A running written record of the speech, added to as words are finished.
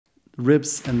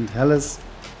ribs and Helles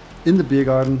in the beer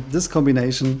garden. This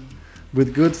combination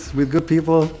with good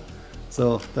people,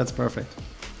 so that's perfect.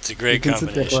 It's a great you can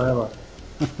combination. Sit there forever.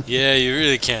 Yeah, you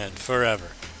really can forever.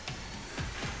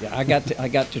 Yeah, I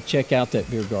got to check out that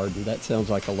beer garden. That sounds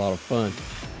like a lot of fun.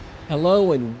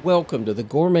 Hello and welcome to the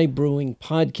Gourmet Brewing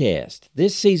Podcast.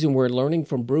 This season we're learning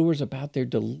from brewers about their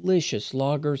delicious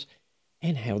lagers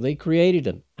and how they created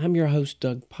them. I'm your host,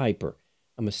 Doug Piper.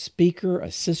 I'm a speaker, a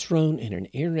cicerone, and an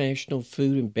international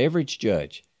food and beverage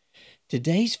judge.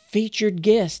 Today's featured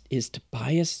guest is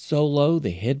Tobias Zolo,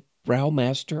 the head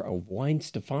brewmaster of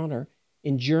Weihenstephan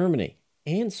in Germany,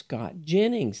 and Scott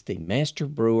Jennings, the master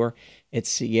brewer at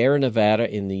Sierra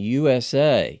Nevada in the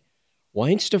USA.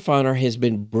 Weihenstephan has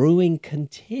been brewing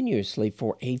continuously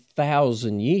for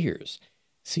 1,000 years.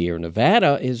 Sierra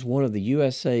Nevada is one of the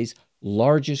USA's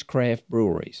largest craft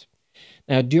breweries.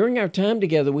 Now, during our time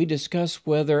together, we discussed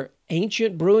whether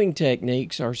ancient brewing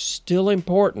techniques are still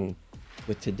important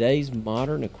with today's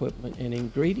modern equipment and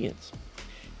ingredients.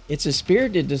 It's a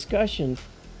spirited discussion,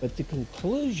 but the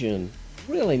conclusion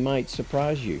really might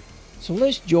surprise you. So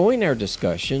let's join our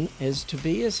discussion as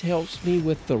Tobias helps me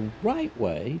with the right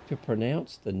way to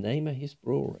pronounce the name of his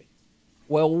brewery.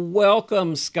 Well,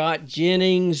 welcome Scott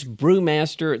Jennings,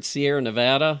 brewmaster at Sierra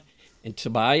Nevada, and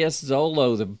Tobias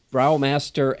Zolo, the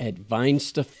brewmaster at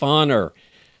Weihenstephan.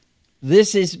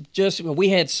 This is just, we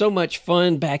had so much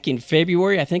fun back in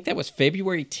February. I think that was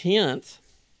February 10th.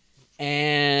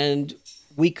 And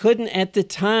we couldn't at the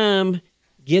time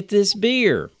get this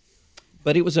beer.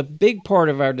 But it was a big part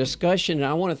of our discussion, and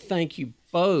I want to thank you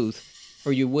both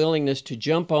for your willingness to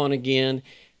jump on again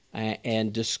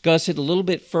and discuss it a little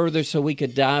bit further so we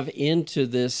could dive into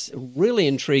this really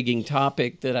intriguing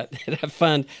topic that I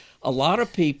find a lot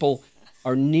of people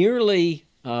are nearly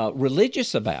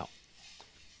religious about.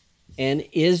 And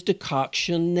is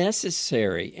decoction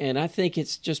necessary? And I think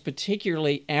it's just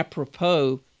particularly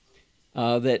apropos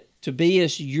that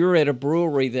Tobias, you're at a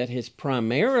brewery that has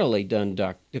primarily done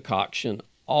decoction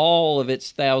all of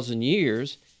its 1,000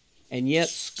 years, and yet,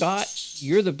 Scott,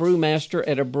 you're the brewmaster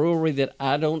at a brewery that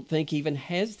I don't think even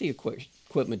has the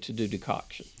equipment to do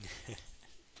decoction.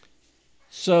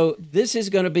 So this is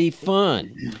going to be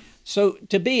fun. So,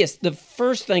 Tobias, the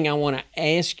first thing I want to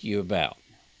ask you about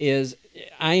is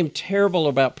I am terrible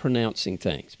about pronouncing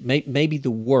things, maybe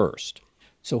the worst.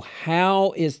 So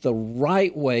how is the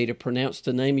right way to pronounce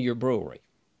the name of your brewery?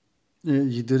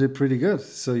 You did it pretty good.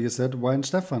 So you said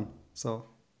Weihenstephan. So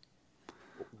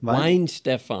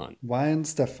Weihenstephan.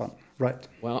 Weihenstephan, right.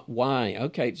 Well, wine.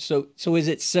 Okay. So is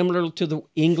it similar to the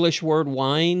English word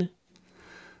wine?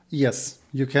 Yes,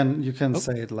 you can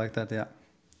say it like that, yeah.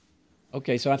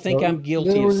 Okay, so I think I'm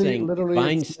guilty of saying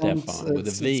Weihenstephan with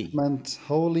a V. It meant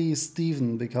Holy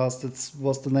Stephen because it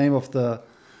was the name of the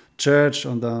church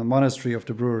on the monastery of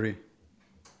the brewery.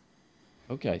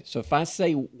 Okay, so if I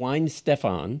say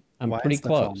Weihenstephan, I'm pretty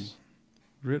close.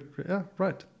 Yeah,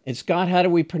 right. And Scott, how do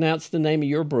we pronounce the name of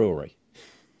your brewery?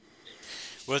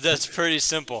 Well, that's pretty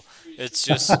simple. It's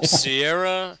just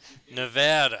Sierra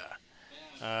Nevada.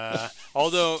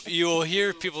 Although you will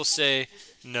hear people say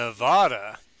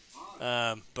Nevada,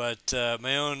 but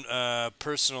my own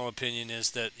personal opinion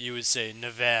is that you would say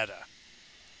Nevada.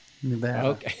 Nevada.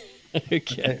 Okay.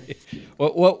 Okay.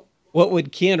 What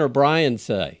would Ken or Brian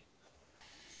say?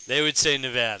 They would say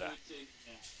Nevada.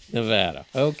 Nevada.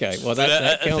 Okay. Well,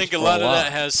 that counts I think for a lot a of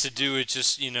that has to do with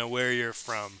just where you're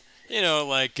from.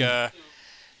 Like I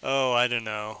don't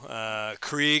know,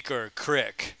 creek or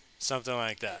crick, something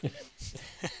like that.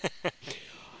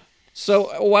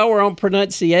 So while we're on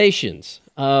pronunciations,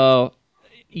 I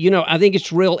think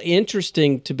it's real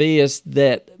interesting to be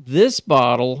that this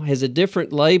bottle has a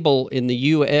different label in the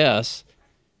U.S.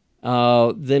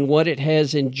 Than what it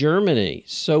has in Germany.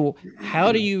 So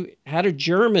how do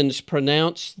Germans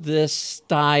pronounce this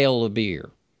style of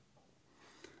beer?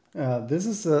 This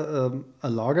is a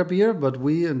lager beer, but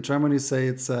we in Germany say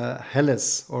it's a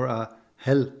Helles or a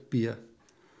Hell beer.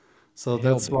 So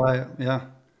that's why, yeah.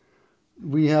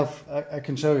 We have, I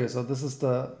can show you. So these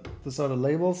are the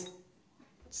labels.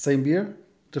 Same beer,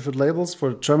 different labels.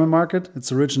 For the German market,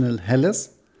 it's original Helles.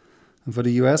 And for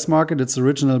the US market, it's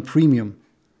original premium.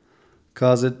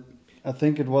 Because I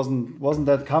think it wasn't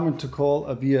that common to call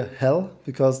a beer Hell,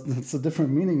 because it's a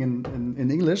different meaning in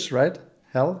English, right?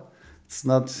 Hell. It's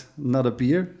not a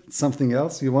beer, it's something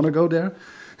else. You want to go there?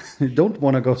 You don't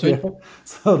want to go there.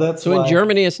 So that's why. In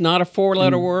Germany, it's not a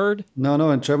four-letter word?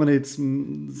 No. In Germany, it's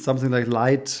something like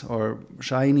light or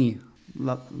shiny.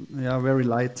 Yeah, very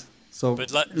light. So,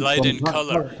 but light in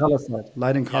color.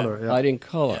 Light in color, yeah. Light in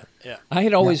color. Yeah. I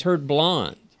had always heard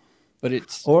blonde, but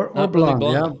it's or not blonde,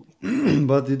 really blonde. yeah.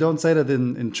 but you don't say that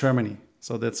in Germany.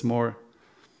 So that's more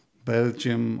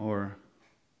Belgium or,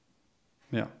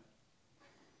 yeah.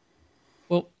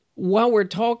 Well, while we're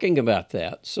talking about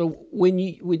that, so when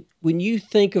you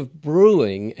think of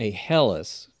brewing a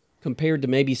Helles compared to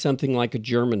maybe something like a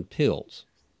German Pils,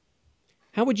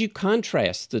 how would you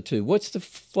contrast the two? What's the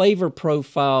flavor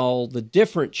profile, the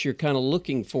difference you're kind of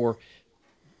looking for,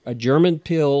 a German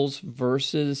Pils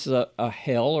versus a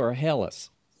Hell or a Helles?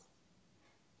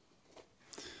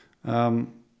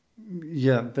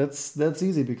 Yeah, that's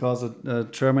easy because a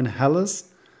German Helles,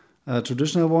 a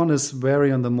traditional one, is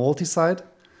very on the malty side.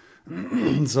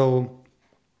 So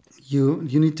you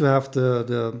need to have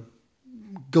the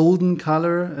golden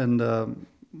color and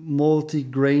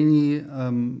malty, grainy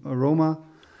aroma,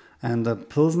 and the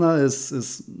Pilsner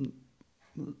is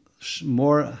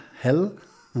more hell,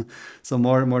 so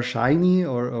more shiny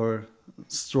or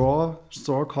straw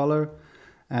color,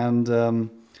 and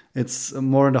it's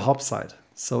more on the hop side.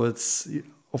 So it's,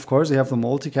 of course, you have the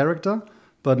malty character,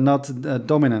 but not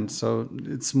dominant. So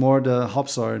it's more the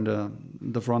hops are in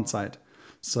the front side.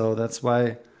 So that's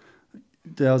why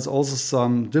there's also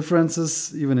some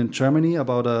differences even in Germany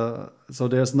about so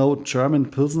there's no German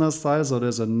Pilsner style. So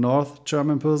there's a North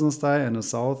German Pilsner style and a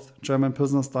South German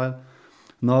Pilsner style.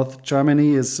 North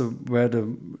Germany is where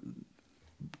the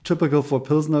typical for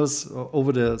Pilsners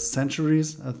over the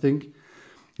centuries, I think.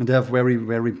 And they have very,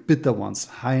 very bitter ones,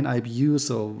 high in IBU,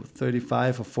 so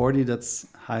 35 or 40, that's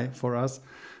high for us.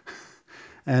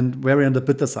 And very on the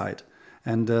bitter side.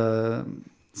 And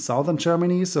southern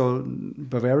Germany, so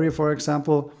Bavaria, for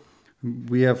example,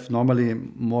 we have normally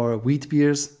more wheat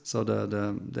beers, so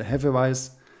the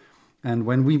Hefeweiss. And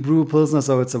when we brew Pilsner,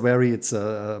 so it's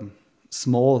a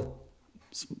small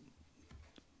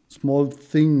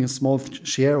thing, a small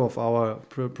share of our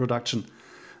production.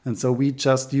 And so we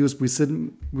just use,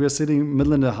 we're sitting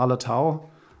middle in the Hallertau,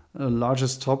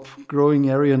 largest top growing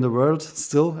area in the world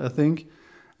still, I think.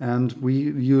 And we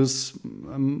use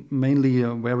mainly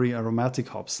very aromatic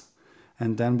hops.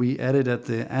 And then we add it at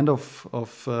the end of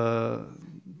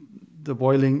the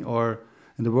boiling or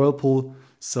in the whirlpool.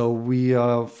 So we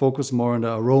focus more on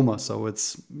the aroma. So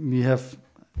we have,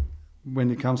 when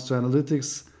it comes to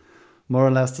analytics, more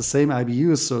or less the same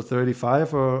IBUs, so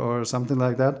 35 or something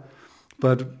like that.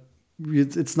 But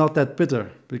it's not that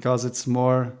bitter because it's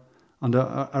more on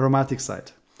the aromatic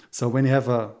side. So when you have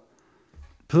a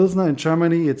Pilsner in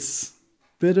Germany, it's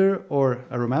bitter or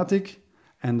aromatic,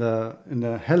 and in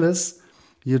the Helles,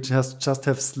 you just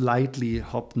have slightly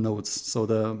hop notes. So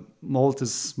the malt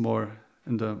is more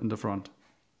in the front.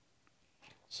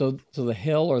 So the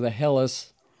Hell or the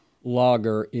Helles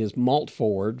lager is malt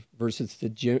forward versus the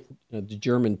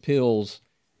German Pils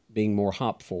being more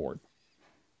hop forward.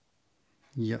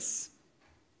 Yes.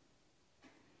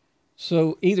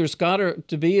 So either Scott or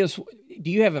Tobias, do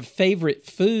you have a favorite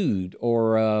food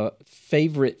or a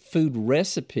favorite food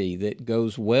recipe that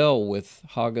goes well with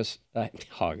Helles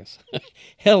lagers?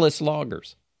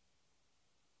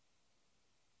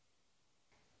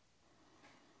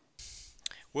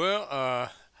 Well,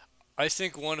 I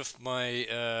think one of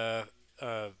my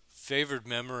favorite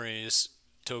memories,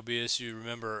 Tobias, you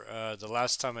remember the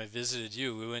last time I visited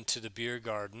you, we went to the beer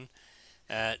garden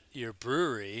at your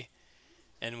brewery,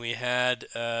 and we had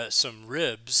some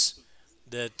ribs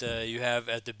that you have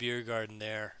at the beer garden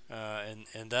there,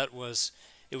 and that was,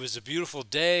 it was a beautiful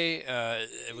day.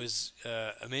 It was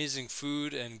amazing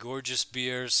food and gorgeous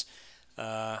beers,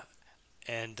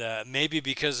 and maybe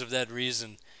because of that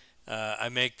reason, I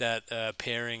make that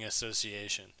pairing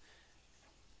association.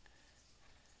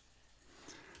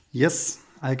 Yes,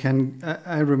 I can.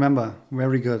 I remember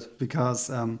very good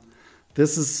because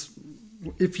this is.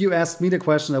 If you asked me the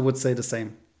question, I would say the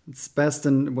same. It's best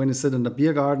when you sit in the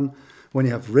beer garden, when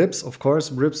you have ribs. Of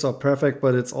course, ribs are perfect,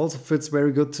 but it also fits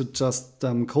very good to just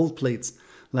cold plates.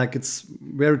 Like it's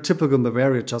very typical in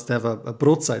Bavaria, just to have a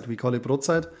Brotzeit. We call it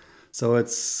Brotzeit. So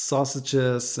it's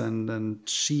sausages and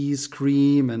cheese,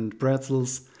 cream, and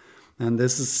pretzels. And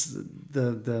this is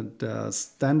the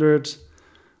standard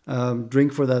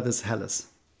drink for that is Helles.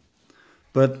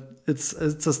 But it's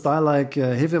a style like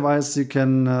Hefeweiss. You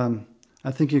can,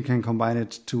 I think you can combine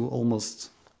it to almost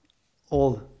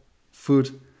all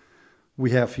food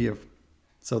we have here.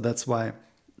 So that's why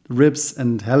ribs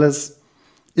and Helles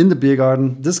in the beer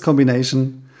garden, this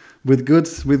combination with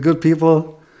good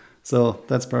people. So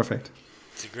that's perfect.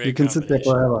 It's a great You can sit there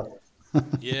forever.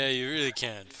 Yeah, you really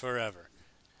can, forever.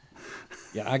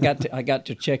 Yeah, I got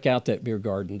to check out that beer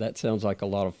garden. That sounds like a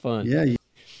lot of fun. Yeah.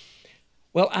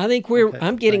 Well, I think Okay,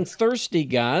 I'm getting thanks. thirsty,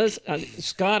 guys.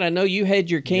 Scott, I know you had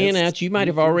your can Yes, out. You might me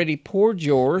have too. already poured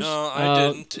yours. No, I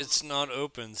didn't. It's not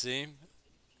open. See,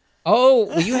 Oh,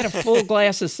 well, you had a full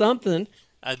glass of something.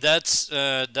 that's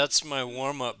my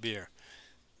warm up beer.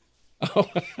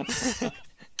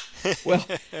 Well,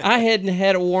 I hadn't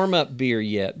had a warm up beer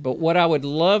yet, but what I would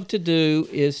love to do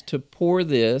is to pour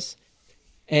this.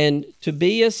 And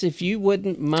Tobias, if you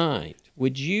wouldn't mind,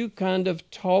 would you kind of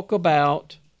talk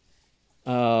about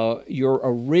your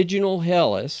original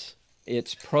Helles,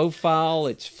 its profile,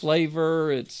 its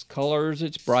flavor, its colors,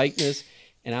 its brightness,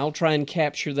 and I'll try and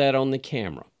capture that on the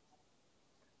camera.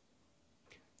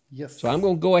 So I'm Yes. going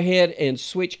to go ahead and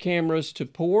switch cameras to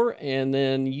pour, and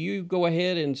then you go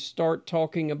ahead and start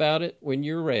talking about it when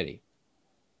you're ready.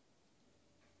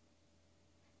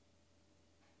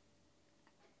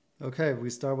 Okay, we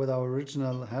start with our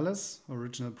original Helles,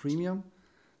 original premium.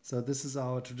 So this is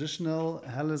our traditional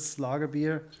Helles lager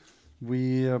beer.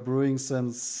 We are brewing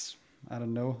since, I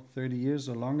don't know, 30 years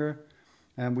or longer.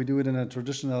 And we do it in a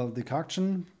traditional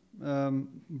decoction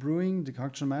brewing,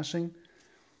 decoction mashing.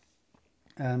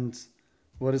 And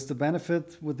what is the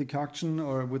benefit with decoction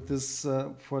or with this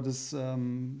for this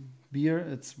beer?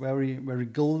 It's very, very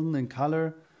golden in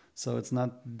color. So it's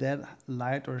not that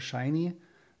light or shiny.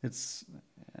 It's,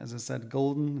 as I said,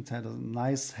 golden. It had a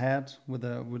nice head with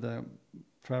a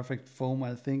perfect foam,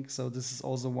 I think. So this is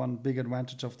also one big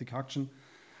advantage of decoction.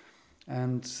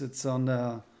 And it's on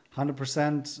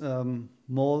 100%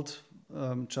 malt,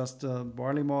 just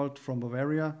barley malt from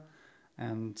Bavaria,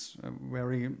 and a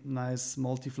very nice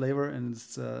malty flavor. And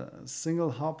it's a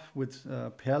single hop with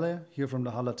Perle here from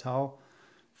the Hallertau.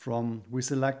 We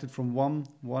selected from one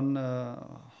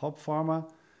hop farmer.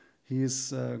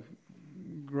 He's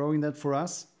growing that for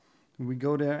us. We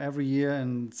go there every year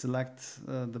and select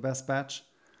the best batch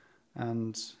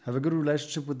and have a good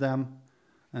relationship with them.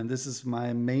 And this is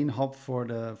my main hop for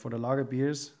the lager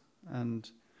beers, and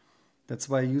that's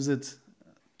why I use it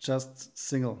just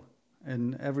single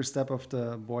in every step of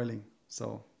the boiling.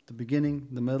 So the beginning,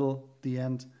 the middle, the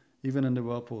end, even in the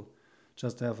whirlpool,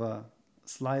 just to have a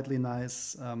slightly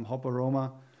nice hop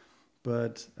aroma,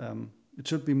 but it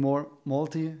should be more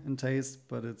malty in taste,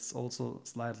 but it's also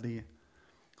slightly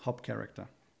hop character.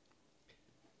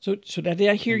 So did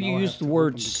I hear And you now I use have the to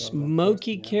word open because I'm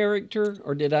smoky thirsty. Yeah. character,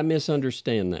 or did I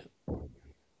misunderstand that?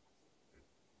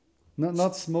 No,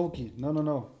 not smoky. No, no,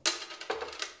 no.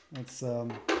 It's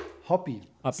hoppy,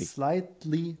 Hoppy.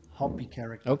 slightly hoppy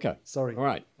character. Okay. Sorry. All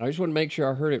right. I just want to make sure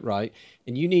I heard it right.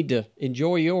 And you need to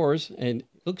enjoy yours. And it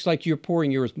looks like you're pouring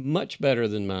yours much better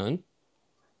than mine.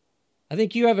 I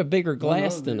think you have a bigger No, no,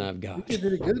 glass than I've you got. did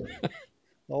really good.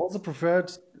 I also prefer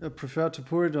to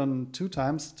pour it on 2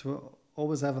 times to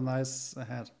always have a nice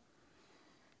head.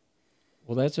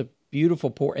 Well, that's a beautiful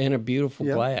pour and a beautiful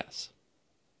Yeah, glass.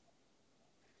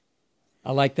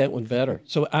 I like that one better.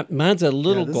 So mine's a yeah.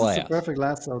 little This is the glass. perfect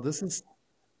glass. So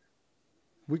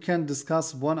we can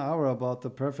discuss 1 hour about the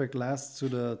perfect glass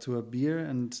to a beer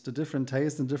and the different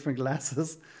tastes in different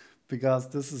glasses, because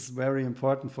this is very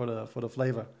important for the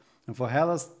flavor. And for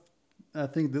Hellas, I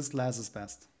think this glass is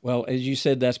best. Well, as you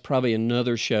said, that's probably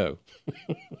another show.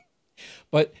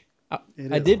 But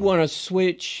It I is. did want to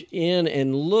switch in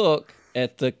and look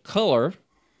at the color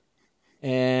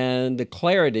and the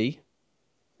clarity.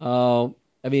 I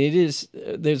mean, it is,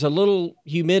 there's a little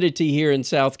humidity here in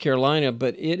South Carolina,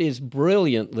 but it is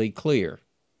brilliantly clear.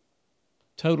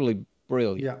 Totally Yeah,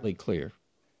 brilliantly clear.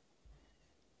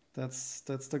 that's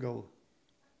the goal.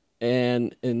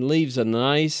 And leaves a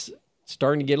nice,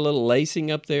 starting to get a little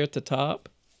lacing up there at the top.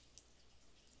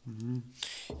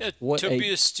 Yeah, What a,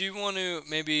 Tobias, do you want to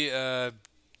maybe uh,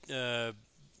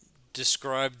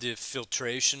 describe the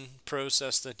filtration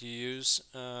process that you use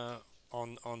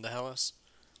on the Hellas?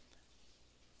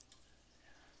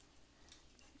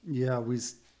 Yeah, we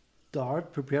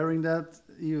start preparing that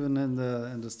even in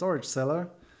the storage cellar,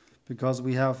 because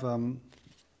we have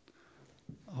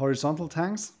horizontal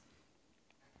tanks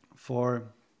for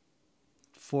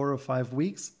 4 or 5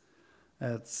 weeks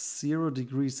at 0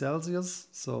 degrees Celsius,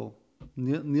 so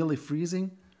nearly freezing,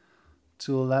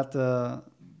 to let the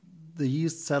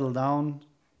yeast settle down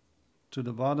to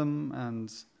the bottom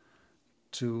and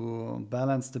to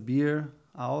balance the beer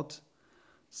out.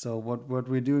 So what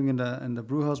we're doing in the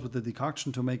brew house with the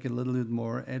decoction to make it a little bit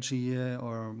more edgy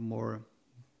or more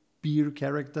beer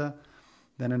character,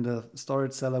 then in the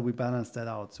storage cellar we balance that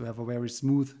out. So we have a very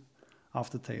smooth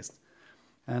aftertaste.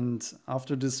 And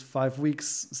after this 5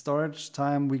 weeks storage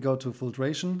time, we go to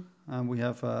filtration, and we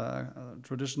have a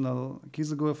traditional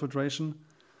Kieselguhr filtration.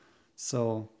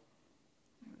 So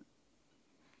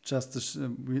just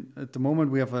at the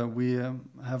moment we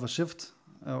have a shift.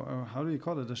 Or how do you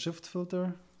call it? A shift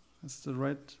filter? Is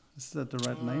that the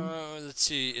right name? Let's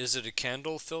see. Is it a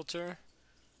candle filter?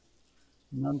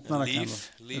 No, it's not a candle.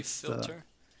 Leaf filter.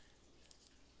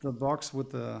 The box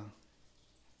with the.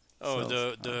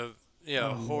 Oh,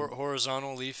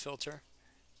 horizontal leaf filter.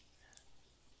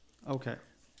 Okay,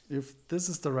 if this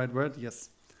is the right word, yes,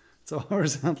 it's a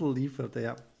horizontal leaf filter.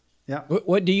 Yeah, yeah.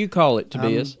 What do you call it,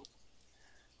 Tobias?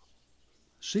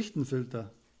 Schichtenfilter.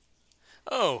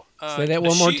 Oh, say that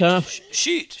one more time.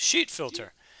 Sheet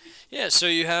filter. Yeah, so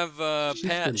you have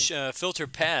filter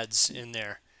pads in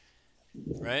there,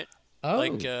 right? Oh,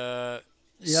 like more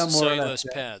cellulose or less,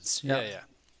 pads. Yeah.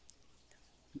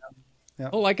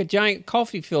 Oh, like a giant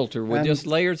coffee filter with just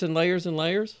layers and layers and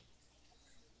layers?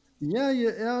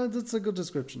 Yeah, that's a good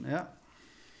description. Yeah.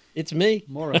 It's me.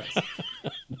 More or less.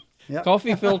 Yeah.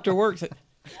 Coffee filter works.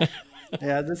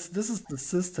 Yeah, this is the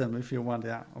system if you want.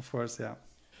 Yeah, of course. Yeah.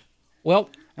 Well,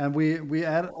 and we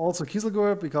add also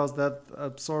Kieselguhr because that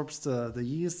absorbs the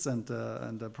yeasts and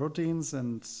the proteins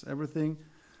and everything,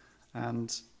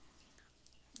 and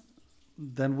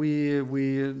then we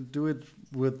do it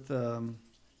with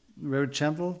very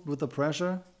gentle with the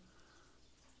pressure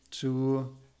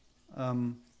to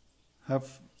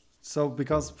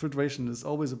because filtration is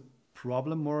always a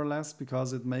problem more or less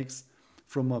because it makes,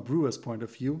 from a brewer's point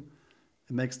of view,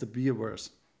 it makes the beer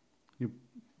worse. You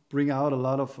bring out a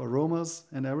lot of aromas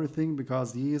and everything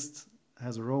because yeast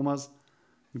has aromas.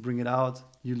 You bring it out,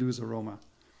 you lose aroma,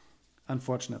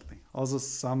 unfortunately. Also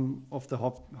some of the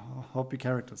hoppy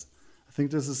characters. I think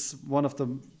this is one of the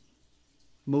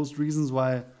most reasons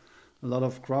why a lot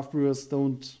of craft brewers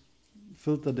don't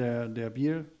filter their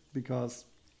beer, because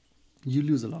you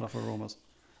lose a lot of aromas,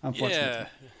 unfortunately. Yeah.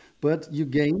 But you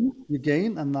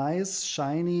gain a nice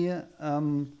shiny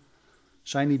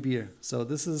beer. So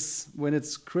this is when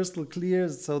it's crystal clear.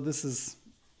 So this is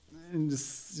you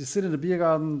sit in the beer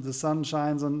garden, the sun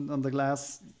shines on the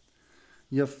glass.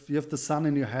 You have the sun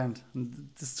in your hand, and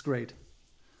this is great.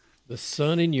 The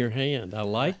sun in your hand. I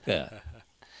like that.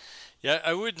 Yeah,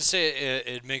 I wouldn't say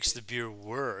it makes the beer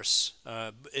worse,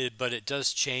 but it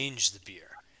does change the beer.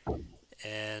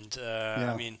 And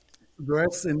I mean,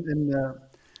 whereas I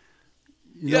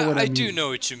do know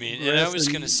what you mean. And I was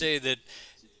going to say that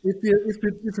if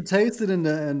you taste it in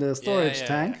the storage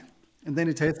tank, and then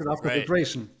you taste it after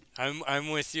filtration. I'm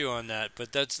with you on that,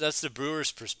 but that's the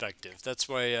brewer's perspective. That's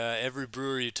why every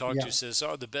brewer you talk to says,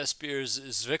 "Oh, the best beer is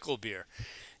Zwickel beer."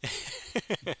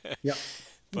 Yeah.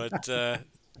 But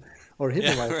or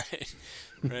Hefeweizen.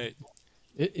 right.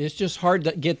 It's just hard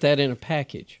to get that in a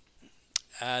package.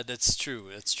 That's true.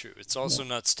 It's also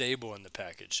not stable in the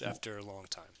package after a long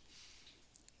time.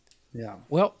 Yeah.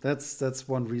 Well, that's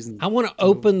one reason. I want to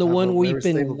open the one we've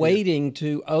been waiting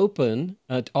to open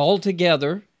all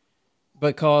together,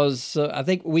 because I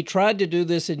think we tried to do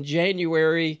this in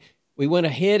January. We went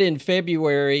ahead in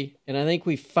February, and I think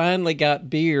we finally got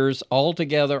beers all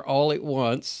together all at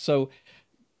once. So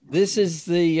this is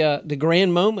the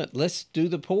grand moment. Let's do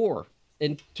the pour.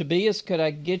 And Tobias, could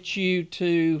I get you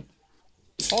to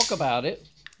talk about it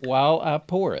while I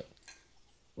pour it?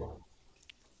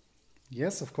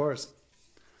 Yes, of course.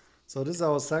 So this is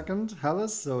our second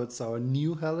Helles. So it's our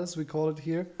new Helles, we call it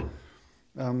here.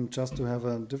 Just to have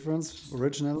a difference,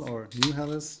 original or new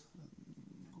Helles.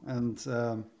 And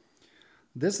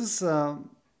this is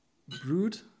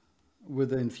brewed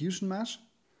with the infusion mash.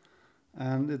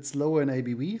 And it's lower in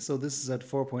ABV. So this is at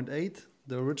 4.8.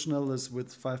 The original is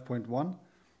with 5.1.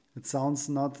 It sounds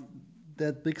not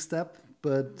that big step,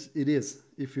 but it is.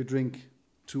 If you drink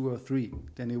 2 or 3,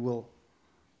 then you will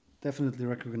definitely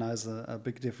recognize a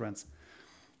big difference.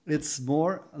 It's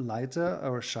more lighter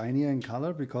or shinier in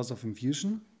color because of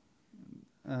infusion.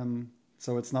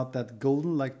 So it's not that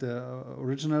golden like the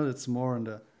original. It's more in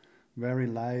the very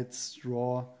light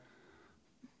straw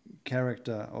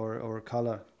character or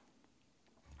color.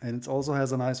 And it also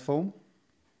has a nice foam,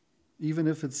 even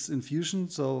if it's infusion.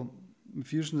 So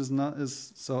infusion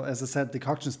so as I said,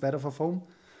 decoction is better for foam.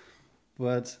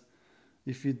 But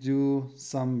if you do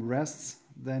some rests,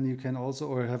 then you can also,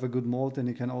 or have a good malt, then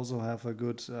you can also have a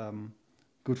good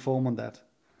foam on that.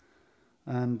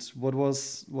 And what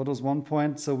was one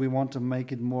point? So we want to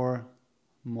make it more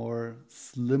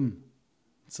slim,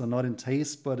 so not in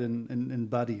taste but in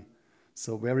body.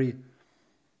 So very,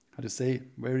 how to say,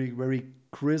 very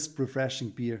crisp, refreshing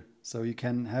beer. So you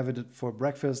can have it for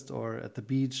breakfast or at the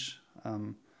beach,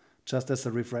 just as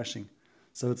a refreshing.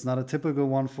 So it's not a typical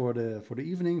one for the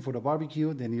evening, for the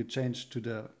barbecue. Then you change to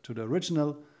the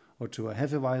original or to a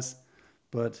Hefeweizen.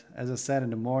 But as I said, in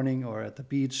the morning or at the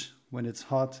beach when it's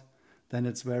hot, then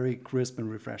it's very crisp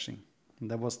and refreshing. And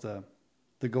that was the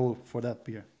goal for that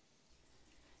beer.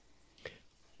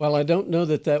 Well, I don't know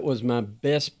that was my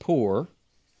best pour,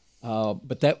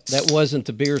 but that wasn't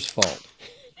the beer's fault.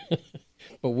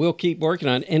 But we'll keep working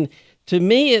on it. And to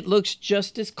me, it looks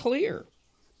just as clear.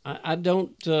 I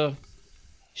don't.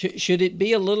 Should it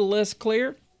be a little less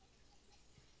clear?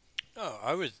 Oh,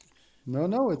 I would.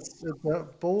 No, it's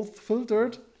both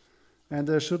filtered, and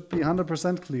they should be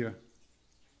 100% clear,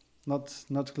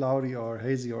 not cloudy or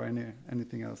hazy or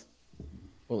anything else.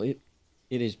 Well, it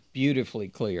is beautifully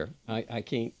clear. I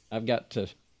can't. I got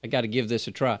to give this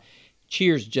a try.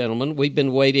 Cheers, gentlemen. We've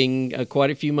been waiting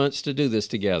quite a few months to do this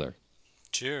together.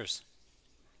 Cheers.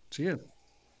 Cheers.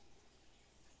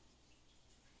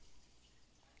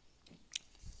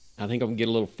 I think I'm going to get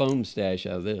a little foam stash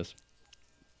out of this.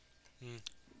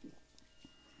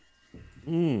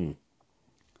 And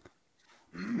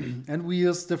we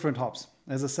use different hops.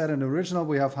 As I said, in the original,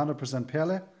 we have 100%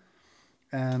 Perle.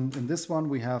 And in this one,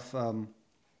 we have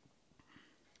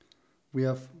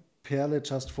Perle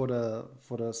just for the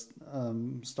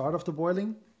start of the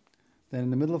boiling. Then in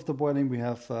the middle of the boiling, we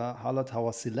have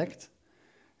Hallertauer Select.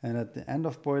 And at the end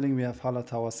of boiling, we have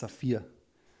Hallertauer Saphir.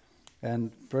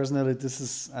 And personally,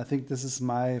 I think this is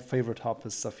my favorite hop,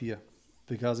 is Saphir,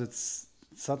 because it's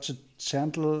such a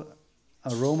gentle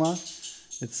aroma.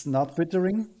 It's not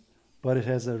bittering, but it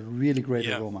has a really great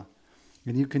aroma.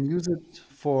 And you can use it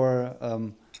for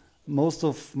most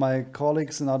of my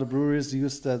colleagues in other breweries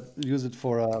use it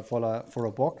for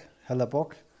a bock, heller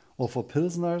bock, or for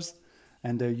pilsners,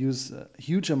 and they use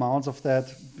huge amounts of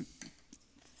that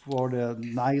for the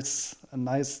nice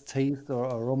taste or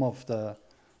aroma of the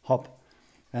hop.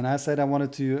 And I said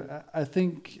I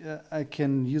think I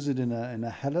can use it in a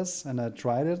Helles, and I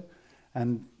tried it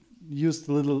and used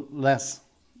a little less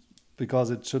because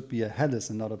it should be a Helles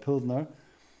and not a Pilsner.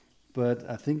 But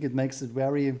I think it makes it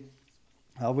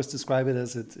I always describe it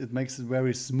as it makes it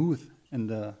very smooth in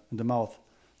the mouth.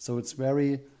 So it's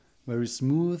very, very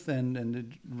smooth and it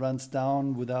runs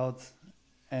down without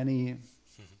any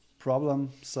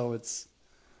problem. So it's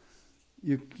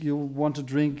you want to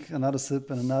drink another sip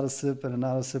and another sip and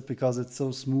another sip because it's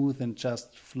so smooth and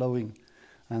just flowing.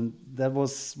 And that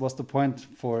was the point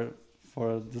for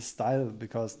the style,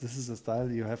 because this is a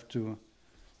style you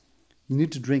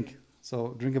need to drink.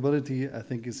 So drinkability, I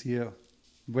think, is here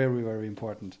very, very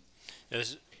important.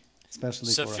 Yes.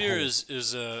 Especially Saphir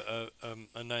is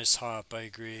a nice hop. I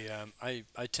agree. I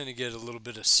tend to get a little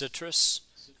bit of citrus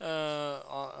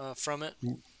from it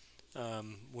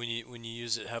when you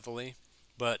use it heavily.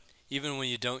 But even when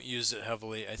you don't use it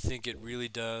heavily, I think it really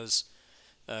does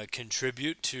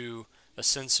contribute to a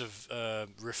sense of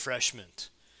refreshment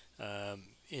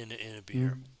in a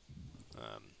beer.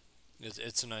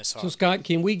 It's a nice hop. So Scott,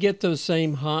 can we get those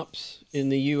same hops in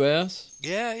the U.S.?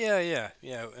 Yeah.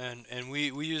 And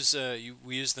we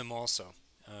use them also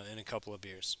in a couple of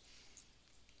beers.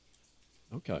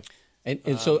 Okay.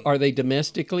 And so are they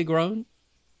domestically grown?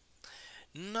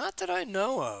 Not that I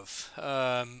know of.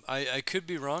 I could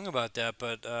be wrong about that,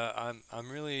 but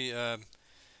I'm really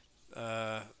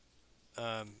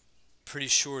pretty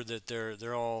sure that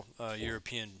they're all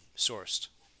European sourced.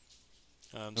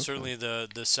 Okay. Certainly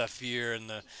the Saphir and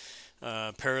the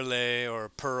Perle or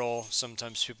Pearl,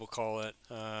 sometimes people call it,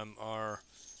 are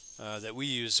that we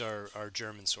use are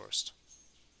German sourced.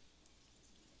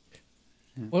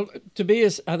 Well,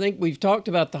 Tobias, I think we've talked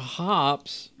about the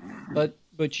hops,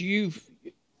 but you've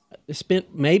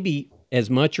spent maybe as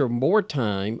much or more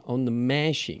time on the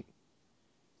mashing.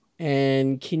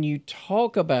 And can you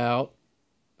talk about,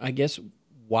 I guess,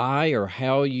 why or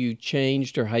how you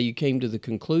changed or how you came to the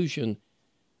conclusion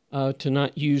to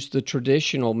not use the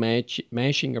traditional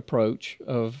mashing approach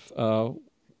of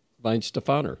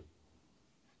Weihenstephaner?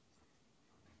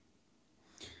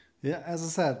 Yeah, as I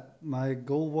said, my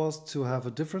goal was to have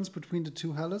a difference between the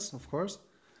two Helles, of course,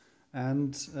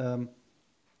 and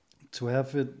to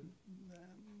have it,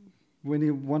 when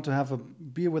you want to have a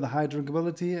beer with a high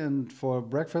drinkability and for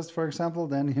breakfast, for example,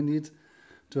 then you need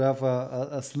to have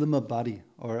a slimmer body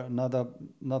or not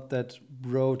that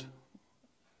broad,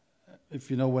 if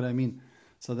you know what I mean.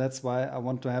 So that's why I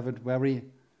want to have it very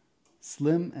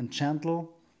slim and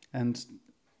gentle and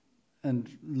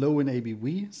low in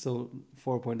ABV. So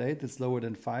 4.8, it's lower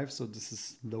than 5, so this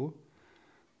is low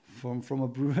from a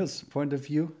brewer's point of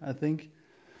view, I think.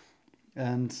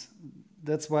 And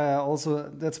that's why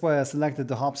I selected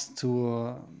the hops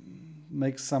to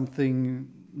make something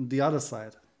the other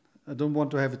side. I don't want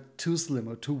to have it too slim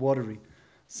or too watery.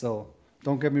 So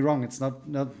don't get me wrong, it's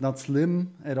not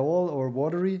slim at all or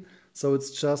watery. So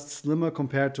it's just slimmer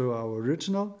compared to our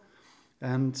original.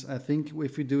 And I think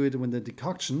if you do it with the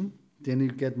decoction, then you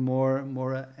get more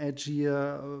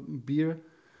edgier beer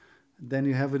than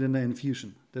you have it in the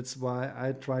infusion. That's why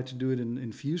I try to do it in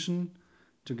infusion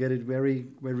to get it very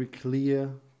clear,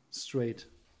 straight.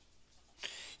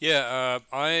 Yeah,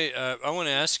 I want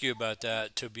to ask you about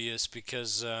that, Tobias,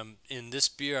 because in this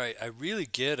beer I really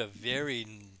get a very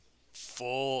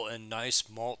full and nice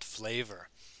malt flavor.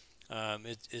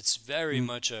 It's very Mm.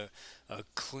 much a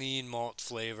clean malt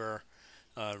flavor,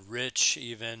 rich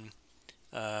even,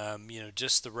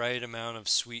 just the right amount of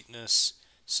sweetness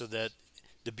so that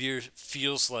the beer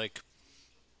feels like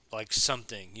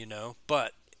something,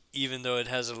 but even though it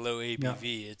has a low Yeah,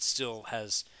 ABV, it still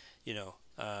has,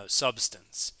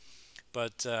 substance.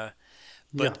 But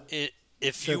yeah,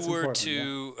 if you that's were important. Yeah,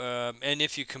 to, and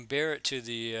if you compare it to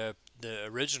the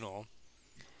original,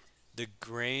 the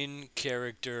grain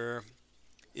character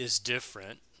is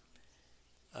different.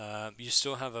 You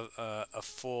still have a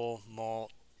full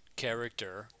malt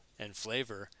character and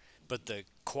flavor, but the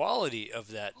quality of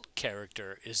that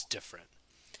character is different.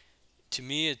 To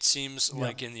me, it seems yeah.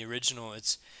 like in the original,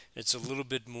 it's a little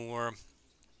bit more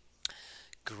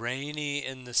grainy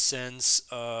in the sense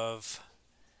of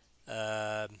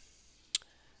uh,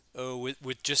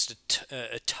 with just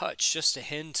a touch, just a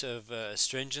hint of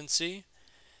astringency.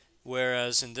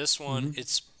 Whereas in this one, Hmm.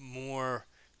 it's more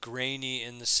grainy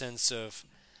in the sense of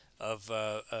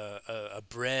a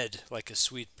bread, like a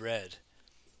sweet bread.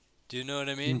 Do you know what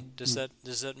I mean? Does Mm-hmm.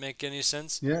 that make any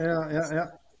sense? Yeah, yeah, yeah, yeah.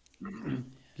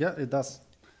 Yeah, it does.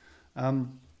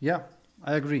 Yeah,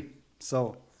 I agree.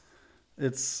 So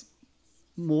it's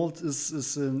malt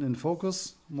is in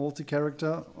focus, multi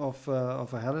character of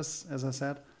a Helles, as I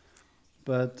said,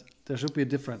 but there should be a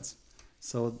difference.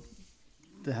 So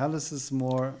the Helles is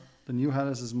more, the new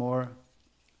Helles is more,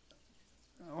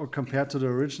 or compared to the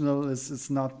original, it's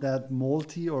not that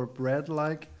malty or bread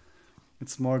like.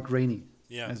 It's more grainy,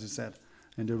 Yeah. as you said.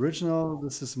 And the original,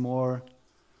 this is more,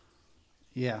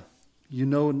 yeah, you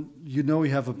know you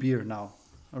have a beer now,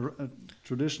 a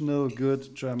traditional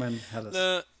good German Helles.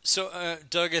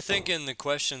 Doug, I think in the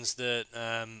questions that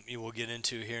you will get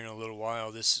into here in a little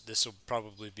while, this will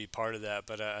probably be part of that.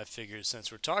 But I figured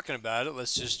since we're talking about it,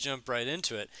 let's just jump right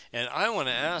into it. And I want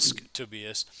to ask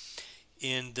Tobias,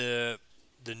 in the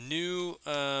new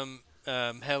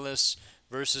Helles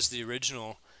versus the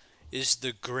original, is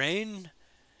the grain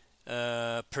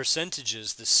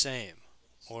percentages the same,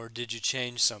 or did you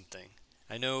change something?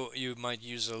 I know you might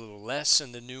use a little less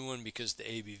in the new one because the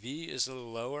ABV is a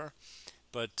little lower,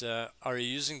 but are you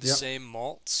using the Yeah. same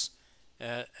malts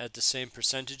at the same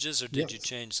percentages, or did you Yes.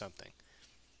 change something?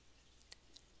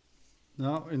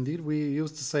 No, indeed, we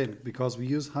use the same because we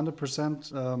use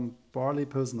 100% barley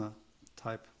pilsner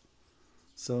type.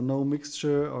 So no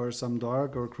mixture or some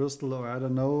dark or crystal or I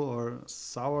don't know or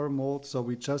sour malt. So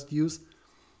we just use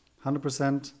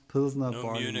 100% pilsner No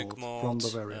barley Munich malt from malt,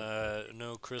 Bavaria.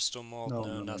 no crystal malt, No,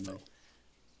 no no, no, nothing.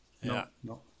 no, Yeah,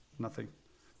 no, nothing.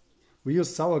 We use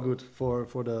sourgood for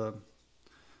the,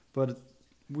 but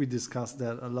we discussed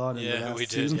that a lot in the yeah, we last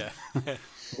did. season. Yeah,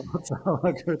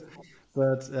 Sourgood.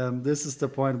 But this is the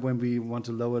point when we want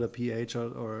to lower the pH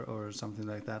or something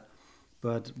like that.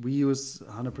 But we use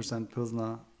 100%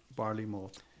 Pilsner barley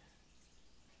malt.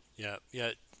 yeah,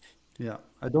 yeah. Yeah,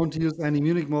 I don't use any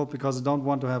Munich malt because I don't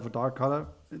want to have a dark color.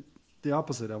 The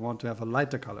opposite, I want to have a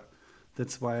lighter color.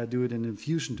 That's why I do it in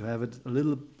infusion to have it a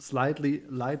little slightly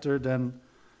lighter than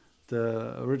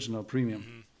the original premium.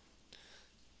 hmm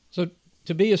So,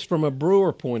 Tobias, from a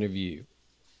brewer point of view,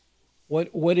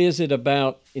 what is it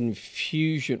about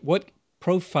infusion? What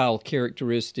profile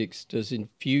characteristics does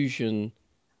infusion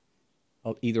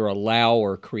either allow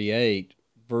or create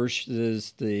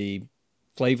versus the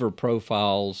flavor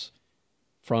profiles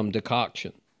from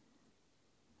decoction?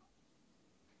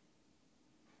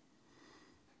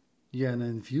 Yeah, in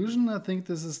infusion, I think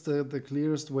this is the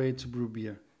clearest way to brew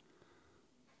beer.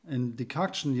 In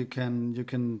decoction, you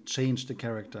can change the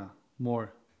character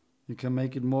more. You can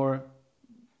make it more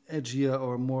edgier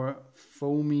or more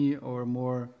foamy or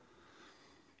more,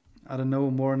 I don't know,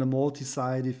 more on the malty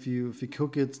side. If you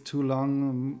cook it too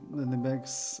long, then it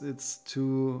makes it's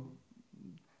too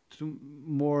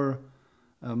more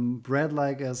bread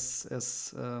like, as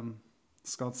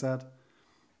Scott said.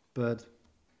 But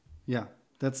yeah,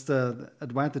 that's the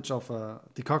advantage of a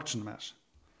decoction mash.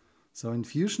 So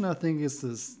infusion, I think, is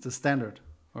the standard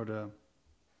or the,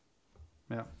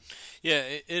 yeah. Yeah,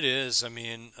 it is. I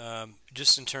mean,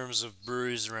 just in terms of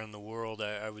breweries around the world,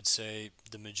 I would say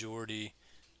the majority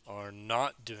are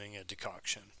not doing a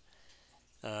decoction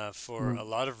for Mm. a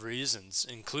lot of reasons,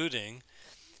 including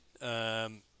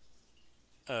um,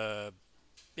 uh,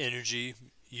 energy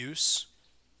use,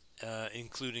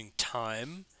 including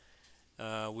time,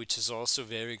 which is also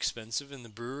very expensive in the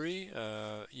brewery.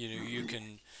 You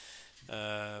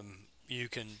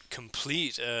can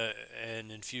complete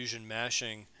an infusion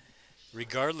mashing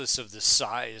regardless of the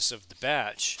size of the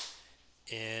batch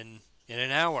in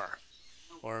an hour,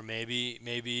 or maybe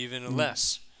even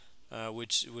less,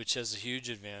 which has a huge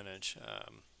advantage.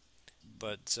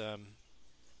 But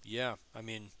yeah, I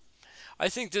mean, I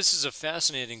think this is a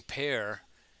fascinating pair,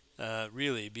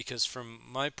 really, because from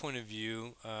my point of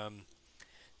view,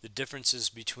 the differences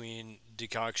between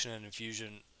decoction and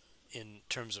infusion in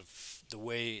terms of the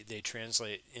way they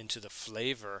translate into the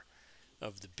flavor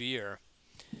of the beer.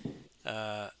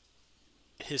 Uh,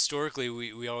 Historically,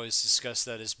 we always discuss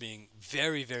that as being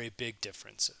very, very big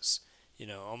differences,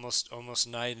 almost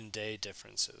night and day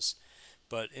differences.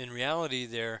 But in reality,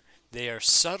 they are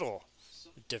subtle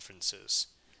differences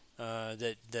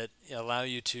that allow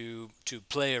you to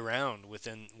play around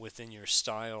within your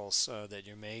styles that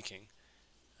you're making.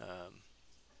 Um,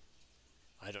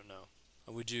 I don't know.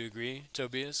 Would you agree,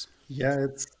 Tobias? Yeah,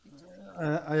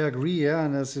 I agree. Yeah,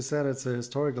 and as you said, it's a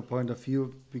historical point of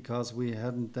view because we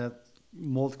hadn't that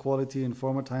mold quality in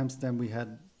former times than we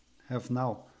have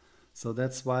now. So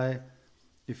that's why,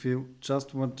 if you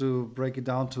just want to break it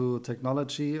down to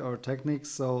technology or techniques,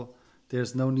 so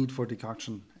there's no need for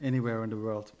decoction anywhere in the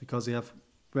world because you have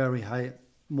very high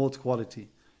mold quality.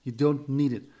 You don't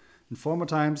need it. In former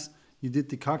times, you did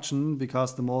decoction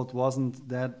because the mold wasn't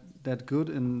that good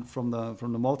from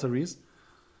the malteries,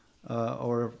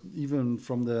 or even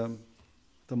from the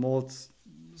malt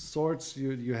sorts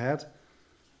you had.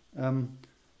 Um,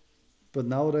 but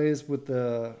nowadays, with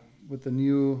the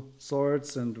new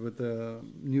sorts and with the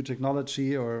new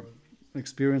technology or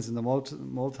experience in the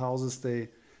malt houses,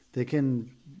 they can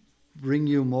bring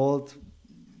you malt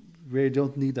where you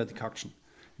don't need that decoction.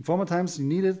 In former times, you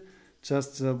needed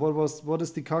just what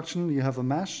is decoction? You have a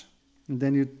mash, and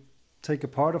then you take a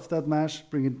part of that mash,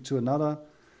 bring it to another,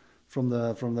 from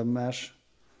the mash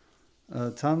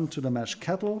tun to the mash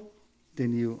kettle.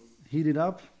 Then you heat it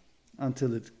up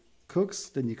until it cooks.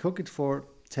 Then you cook it for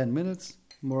 10 minutes,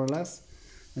 more or less,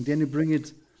 and then you bring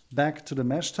it back to the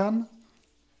mash tun.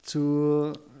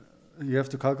 You have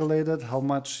to calculate it how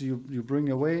much you bring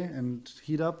away and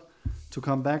heat up to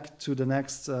come back to the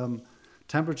next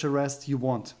temperature rest you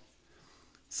want.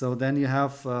 So then you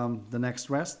have the next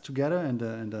rest together in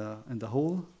the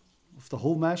whole of the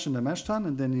whole mash in the mash tun,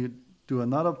 and then you do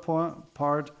another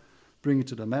part, bring it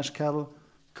to the mash kettle,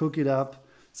 cook it up.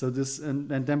 So this and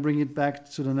then bring it back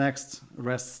to the next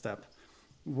rest step.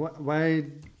 Why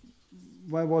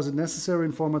was it necessary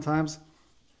in former times?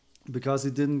 Because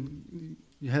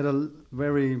you had a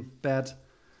very bad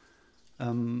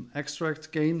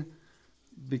extract gain,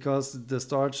 because the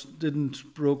starch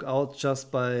didn't broke out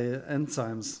just by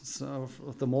enzymes, so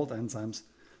of the malt enzymes.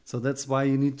 So that's why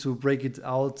you need to break it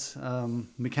out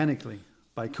mechanically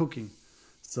by cooking.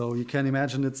 So you can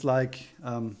imagine it's like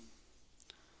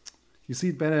you see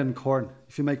it better in corn.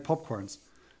 If you make popcorns,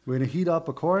 when you heat up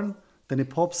a corn, then it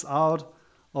pops out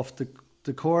of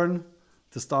the corn.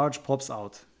 The starch pops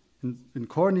out. In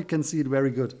corn, you can see it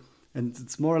very good, and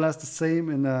it's more or less the same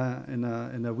in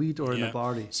a wheat or in a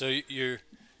barley. So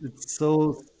It's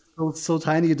so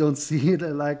tiny you don't see it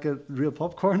like a real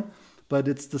popcorn, but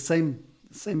it's the same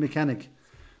mechanic,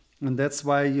 and that's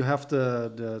why you have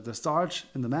the starch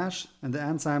in the mash, and the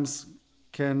enzymes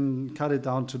can cut it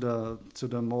down to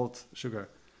the malt sugar,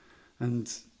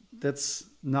 and that's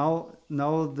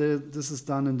this is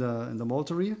done in the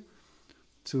maltery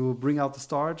to bring out the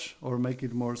starch or make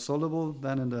it more soluble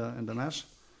than in the mash,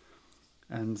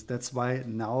 and that's why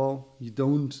now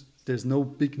there's no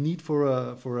big need for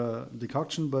a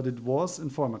decoction, but it was in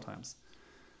former times.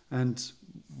 And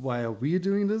why are we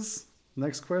doing this?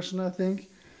 Next question, I think,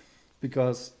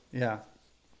 because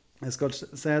as Scott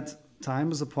said,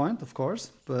 time is a point, of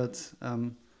course, but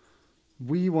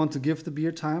we want to give the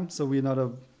beer time. So we're not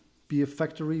a beer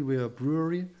factory, we're a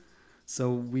brewery.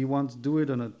 So we want to do it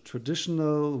on a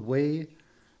traditional way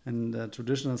and a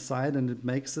traditional side, and it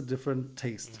makes a different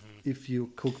taste if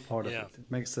you cook part of it. It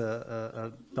makes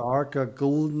a darker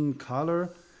golden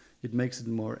color. It makes it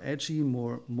more edgy,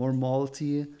 more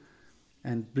malty,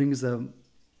 and brings a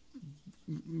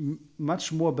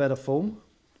much more better foam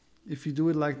if you do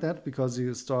it like that, because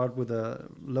you start with a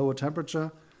lower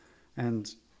temperature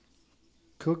and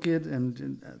cook it,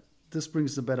 and this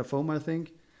brings a better foam, I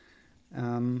think.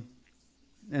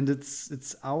 And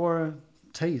it's our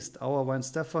taste, our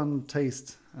Weihenstephan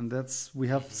taste, and we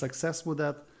have success with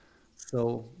that.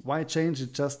 So why change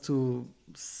it just to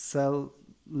sell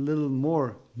a little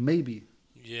more? Maybe.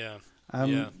 Yeah. Yeah.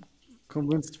 I'm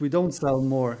convinced we don't sell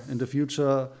more in the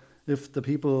future if the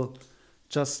people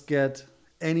just get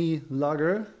any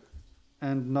lager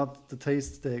and not the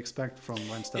taste they expect from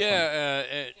Weihenstephan. Yeah,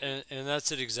 and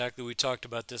that's it exactly. We talked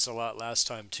about this a lot last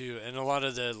time too, and a lot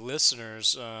of the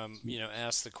listeners,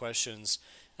 asked the questions,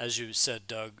 as you said,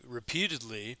 Doug,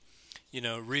 repeatedly,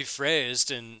 rephrased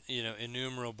in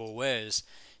innumerable ways.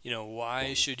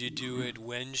 Why should you do it?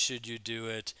 When should you do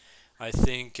it? I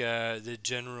think the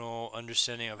general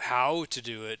understanding of how to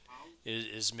do it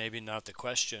is maybe not the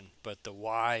question, but the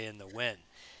why and the when.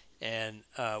 And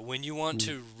when you want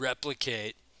to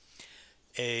replicate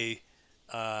a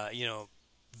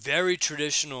very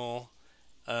traditional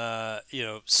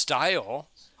style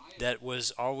that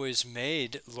was always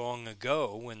made long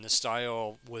ago when the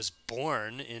style was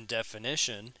born in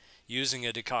definition using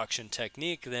a decoction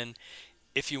technique, then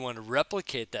if you want to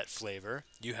replicate that flavor,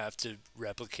 you have to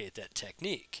replicate that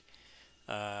technique.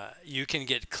 You can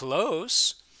get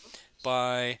close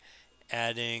by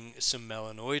adding some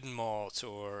melanoidin malt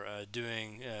or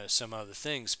doing some other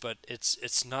things, but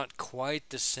it's not quite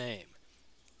the same,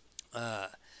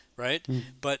 right?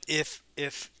 But if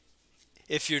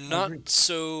you're not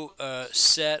so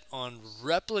set on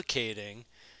replicating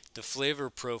the flavor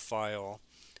profile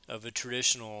of a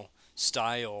traditional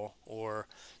style or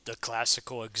the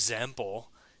classical example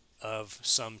of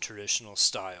some traditional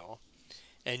style,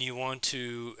 and you want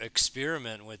to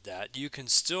experiment with that, you can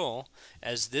still,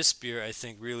 as this beer I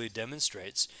think really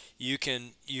demonstrates, you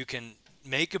can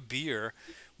make a beer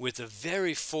with a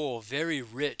very full, very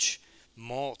rich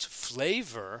malt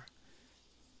flavor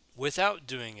without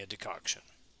doing a decoction.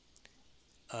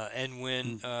 And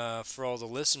when, for all the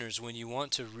listeners, when you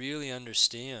want to really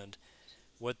understand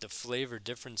what the flavor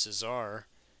differences are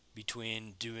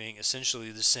between doing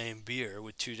essentially the same beer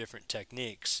with two different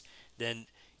techniques, then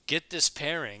get this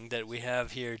pairing that we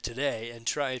have here today and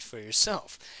try it for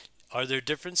yourself. Are there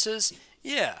differences?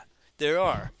 Yeah, there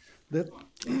are.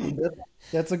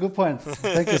 That's a good point.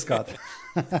 Thank you, Scott.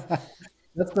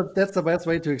 That's the best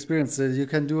way to experience it. You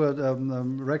can do a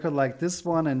record like this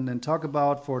one and talk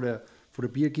about for the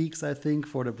beer geeks, I think,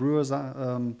 for the brewers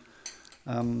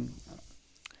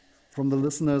from the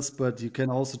listeners. But you can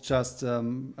also just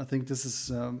I think this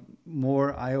is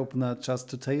more eye opener just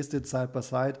to taste it side by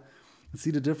side, and see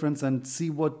the difference and see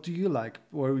what do you like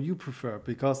or you prefer,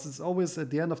 because it's always at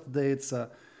the end of the day it's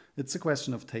a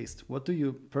question of taste. What do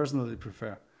you personally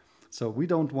prefer? So we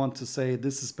don't want to say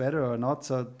this is better or not,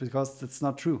 because it's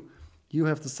not true. You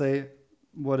have to say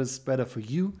what is better for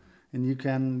you, and you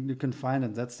can find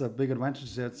it. That's a big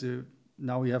advantage.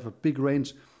 Now we have a big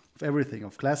range of everything,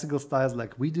 of classical styles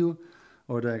like we do,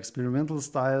 or the experimental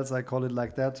styles, I call it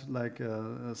like that, like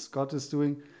Scott is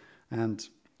doing, and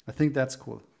I think that's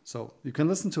cool. So you can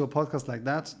listen to a podcast like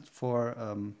that for,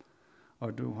 how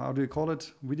do you call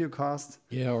it? Videocast?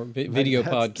 Yeah, or video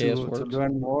podcast to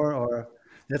learn more. Or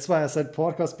that's why I said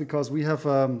podcast, because we have,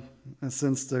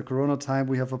 since the Corona time,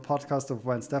 we have a podcast of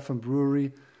Weihenstephan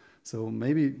Brewery. So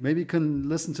maybe you can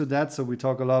listen to that. So we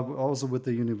talk a lot also with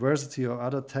the university or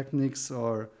other techniques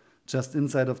or just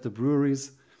inside of the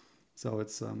breweries. So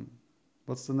it's,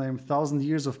 what's the name? 1,000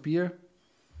 Years of Beer.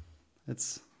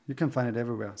 You can find it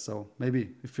everywhere. So maybe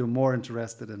if you're more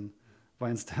interested in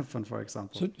Weihenstephan, for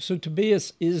example. So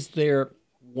Tobias, is there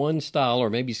one style, or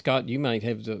maybe Scott, you might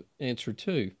have the answer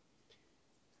too,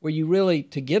 where you really,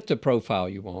 to get the profile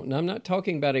you want, and I'm not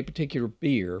talking about a particular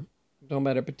beer, I'm talking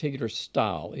about a particular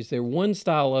style. Is there one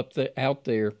style out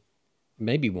there,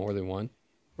 maybe more than one,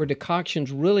 where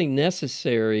decoction's really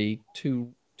necessary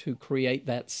to create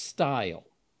that style?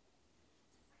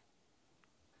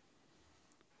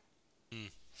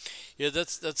 Yeah,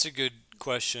 that's a good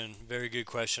question. Very good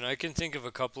question. I can think of a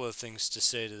couple of things to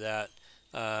say to that.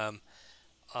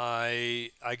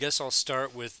 I guess I'll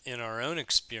start with in our own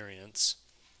experience.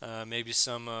 Maybe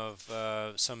some of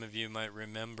you might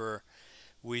remember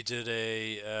we did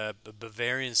a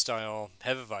Bavarian style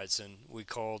Hefeweizen. We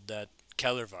called that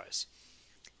Kellerweiss,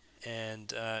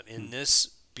 and in this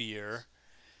beer,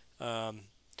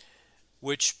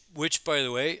 which by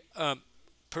the way,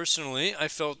 personally, I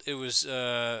felt it was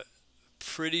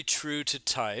pretty true to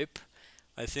type.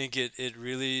 I think it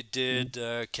really did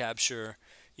capture,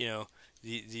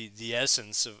 the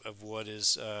essence of what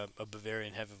is a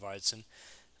Bavarian Hefeweizen.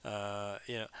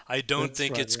 I don't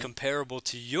think it's comparable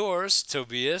to yours,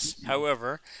 Tobias.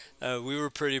 However, we were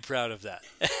pretty proud of that.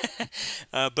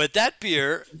 But that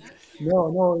beer...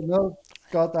 No,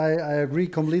 Scott, I agree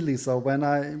completely. So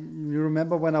you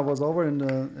remember when I was over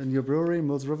in your brewery,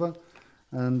 Mills River,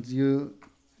 and you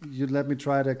let me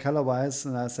try the Kellerweiss,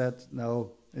 and I said,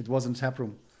 no, it was in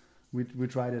taproom. We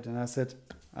tried it, and I said,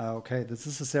 Okay, this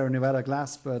is a Sierra Nevada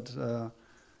glass, but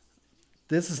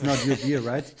this is not your beer,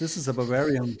 right? This is a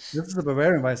Bavarian. This is a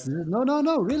Bavarian Weizen. No, no,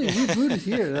 no, really, we brewed it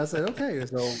here. And I said, okay,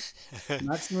 so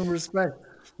maximum respect.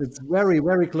 It's very,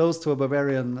 very close to a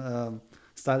Bavarian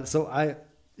style. So I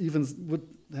even would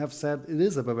have said it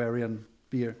is a Bavarian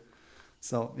beer.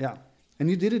 So yeah, and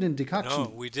you did it in No,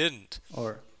 decoction, we didn't.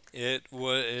 or It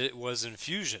was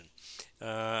Infusion.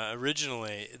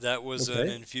 Originally, that was an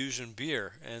okay, Infusion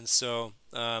beer, and so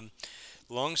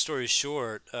long story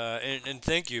short, and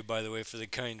thank you by the way for the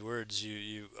kind words.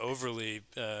 You overly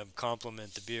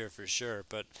compliment the beer for sure.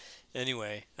 But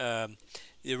anyway,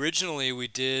 originally we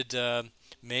did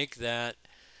make that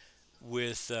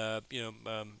with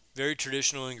very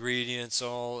traditional ingredients,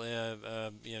 all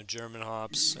German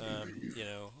hops,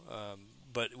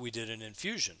 but we did an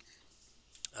infusion,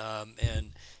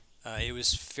 and it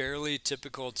was fairly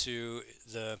typical to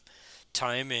the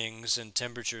timings and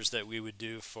temperatures that we would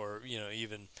do for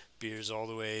even beers all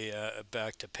the way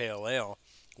back to pale ale,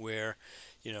 where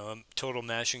total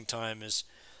mashing time is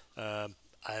I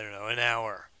don't know, an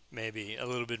hour, maybe a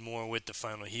little bit more with the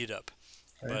final heat up,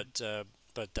 okay,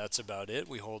 but that's about it.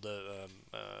 We hold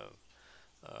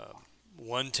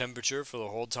one temperature for the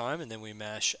whole time, and then we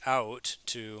mash out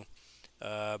to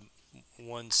uh,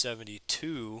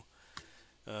 172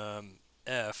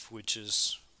 F, which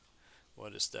is,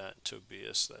 what is that,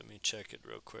 Tobias? Let me check it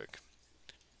real quick.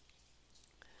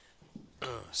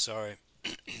 Sorry,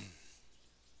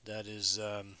 that is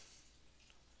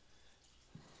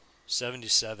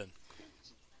 77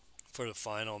 for the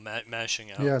final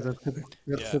mashing out. yeah, that's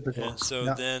Yeah, typical. and so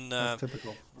Yeah, then that's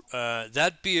typical.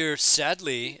 that beer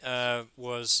sadly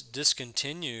was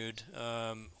discontinued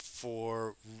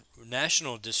for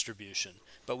national distribution,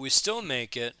 but we still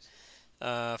make it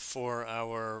for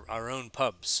our own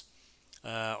pubs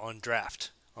on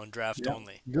draft Yeah,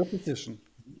 only. good decision.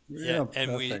 Yeah, Yeah,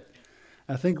 and we perfect.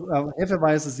 I think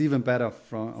Hefeweiss is even better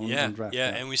from yeah on draft.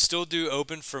 yeah, Yeah, and we still do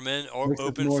makes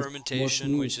it open more fermentation,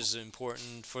 smooth. which is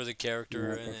important for the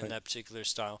character Yeah, in perfect. that particular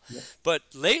style. Yeah. But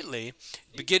lately,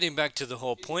 getting back to the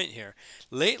whole point here,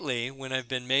 lately when I've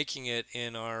been making it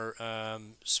in our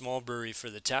small brewery for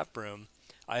the tap room,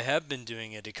 I have been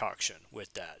doing a decoction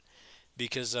with that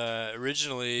because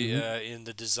originally Hmm. in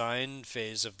the design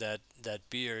phase of that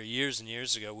beer years and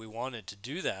years ago, we wanted to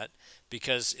do that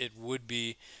because it would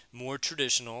be more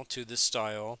traditional to the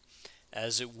style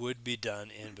as it would be done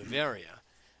in Bavaria.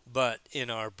 But in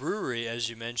our brewery, as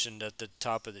you mentioned at the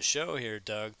top of the show here,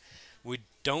 Doug, we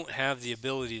don't have the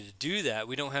ability to do that.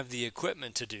 We don't have the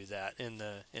equipment to do that in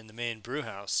the main brew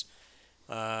house,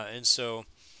 and so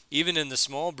even in the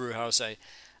small brew house,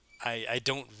 I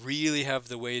don't really have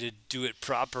the way to do it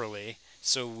properly.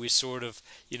 So we sort of,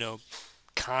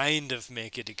 kind of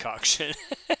make a decoction,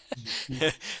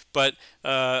 but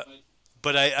uh,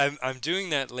 I'm doing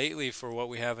that lately for what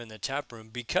we have in the tap room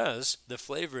because the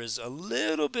flavor is a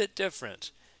little bit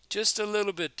different, just a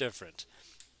little bit different.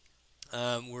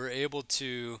 We're able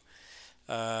to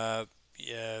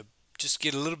yeah, just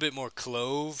get a little bit more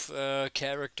clove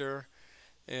character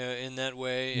in that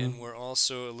way, and Mm. we're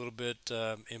also a little bit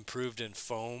improved in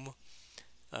foam.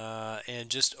 And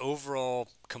just overall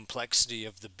complexity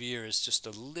of the beer is just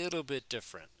a little bit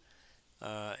different.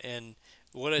 And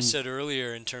what I Mm. said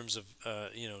earlier in terms of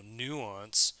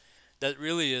nuance, that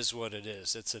really is what it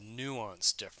is. It's a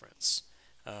nuance difference.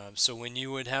 So when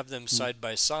you would have them Mm. side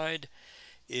by side,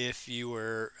 if you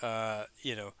were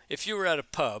if you were at a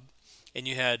pub and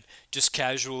you had just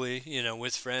casually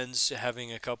with friends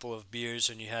having a couple of beers,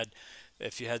 and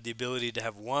if you had the ability to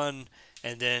have one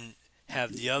and then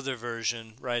have the other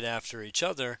version right after each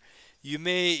other, you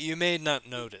may not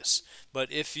notice.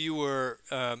 But if you were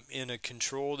in a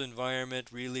controlled environment,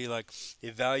 really like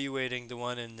evaluating the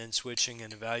one and then switching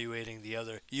and evaluating the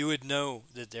other, you would know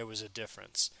that there was a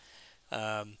difference.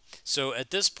 So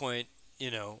at this point,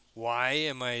 why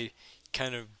am I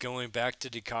kind of going back to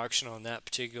decoction on that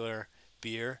particular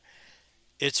beer?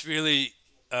 It's really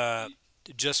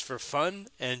just for fun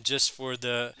and just for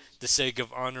the sake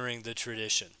of honoring the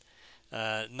tradition,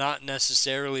 not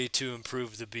necessarily to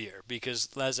improve the beer, because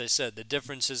as I said, the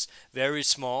difference is very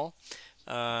small,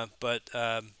 but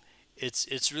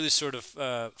it's really sort of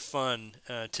fun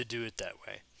to do it that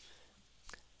way.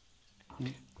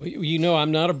 Mm.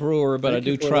 I'm not a brewer, but I Thank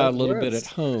you do for try a that little bit at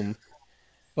words. home.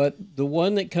 But the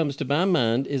one that comes to my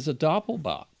mind is a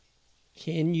Doppelbock.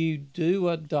 Can you do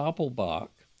a Doppelbock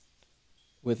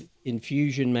with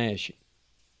infusion mashing?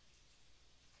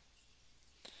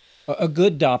 A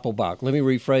good Doppelbock. Let me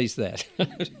rephrase that.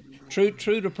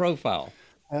 True to profile.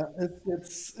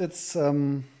 It's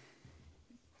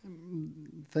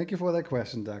Thank you for that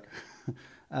question, Doug.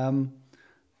 Um,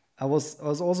 I was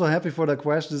also happy for the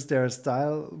question. Is there a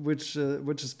style which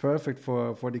is perfect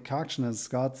for decoction? As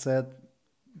Scott said,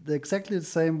 exactly the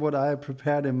same what I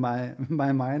prepared in my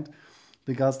my mind,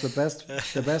 because the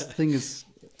best thing is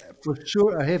for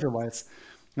sure a Hefeweiss,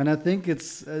 and I think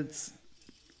it's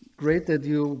great that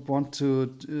you want to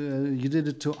you did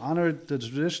it to honor the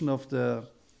tradition of the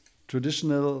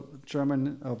traditional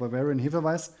German or Bavarian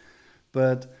Hefeweiss,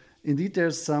 but indeed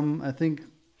there's some, I think,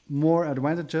 more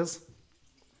advantages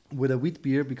with a wheat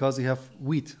beer because you have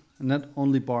wheat and not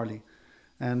only barley.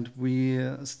 And we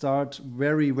start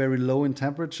very, very low in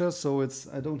temperature. So it's,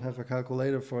 I don't have a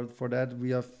calculator for that.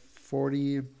 We have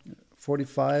 40,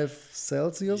 45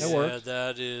 Celsius. Yeah,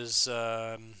 that is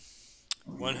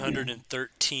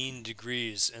 113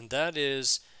 degrees. And that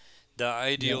is the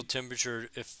ideal temperature,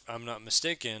 if I'm not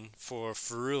mistaken, for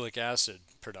ferulic acid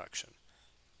production.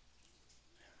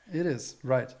 It is,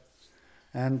 right.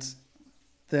 And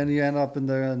then you end up in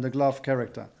the glove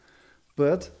character.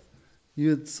 But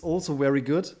it's also very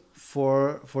good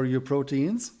for your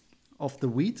proteins of the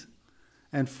wheat,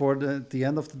 and for the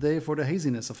end of the day for the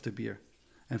haziness of the beer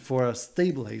and for a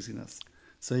stable haziness.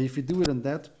 So if you do it on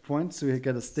that point, so you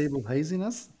get a stable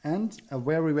haziness and a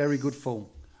very, very good foam.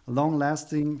 A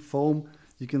long-lasting foam.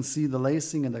 You can see the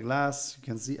lacing in the glass. You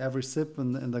can see every sip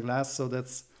in the glass. So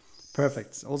that's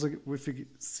perfect. Also, if you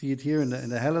see it here in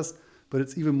the Helles, but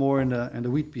it's even more in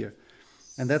the wheat beer.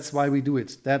 And that's why we do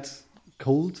it. That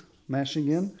cold mashing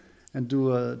in and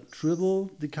do a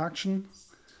triple decoction.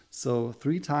 So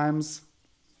 3 times,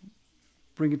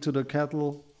 bring it to the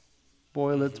kettle,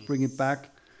 boil it, bring it back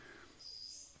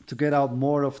to get out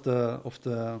more of the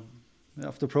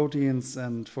proteins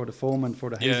and for the foam and for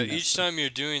the haziness. Yeah, each time you're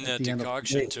doing that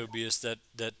decoction, Tobias,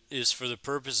 that is for the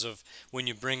purpose of when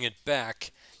you bring it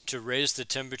back to raise the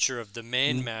temperature of the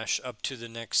main mash up to the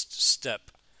next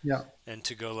step. Yeah. And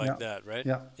to go like that, right?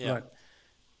 Yeah, right.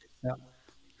 Yeah.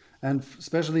 And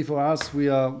especially for us, we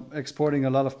are exporting a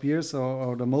lot of beers,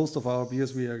 or the most of our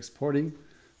beers we are exporting.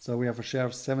 So we have a share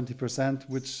of 70%,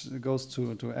 which goes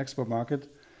to export market,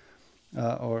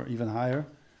 or even higher.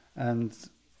 And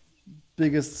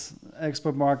biggest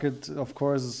export market, of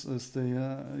course, is the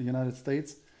United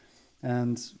States.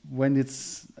 And when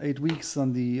it's 8 weeks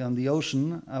on the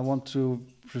ocean, I want to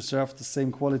preserve the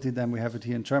same quality than we have it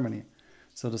here in Germany.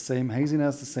 So the same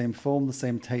haziness, the same foam, the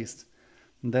same taste.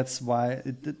 And that's why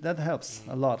that helps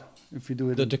a lot if you do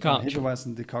it the in Hefeweiss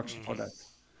and decoction for that.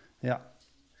 Yeah.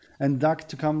 And Doug,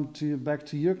 to come back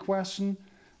to your question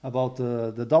about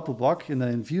the Doppelbock in the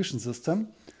infusion system,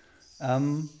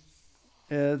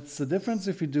 it's a difference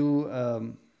if you do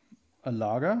a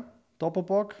lager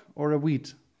Doppelbock or a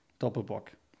wheat Doppelbock.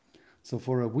 So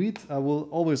for a wheat, I will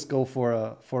always go for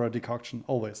a decoction,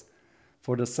 always,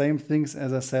 for the same things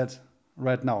as I said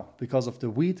right now, because of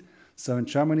the wheat. So in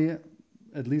Germany,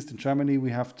 at least in Germany, we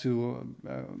have to,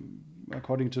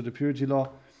 according to the purity law,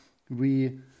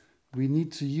 we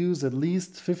need to use at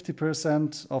least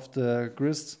 50% of the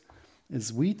grist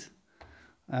is wheat.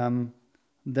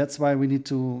 That's why we need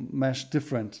to mash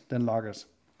different than lagers.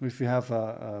 If you have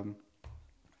a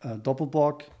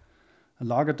Doppelbock, a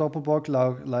lager Doppelbock,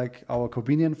 like our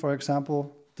Corbinian, for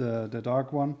example, the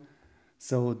dark one,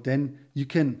 so then you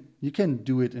can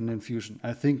do it in infusion.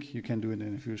 I think you can do it in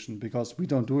infusion because we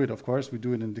don't do it, of course. We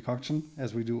do it in decoction,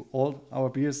 as we do all our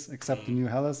beers except the New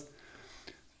Helles,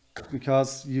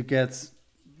 because you get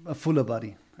a fuller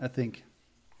body. I think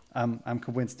I'm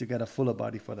convinced you get a fuller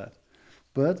body for that.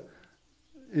 But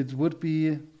it would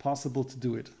be possible to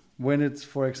do it when it,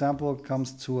 for example,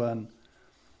 comes to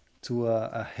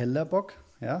a heller Bock,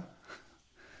 yeah,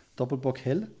 Doppelbock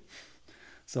hell.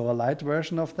 So a light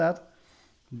version of that.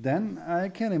 Then I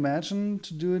can imagine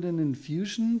to do it in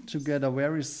infusion to get a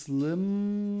very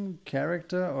slim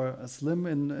character, or a slim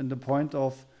in the point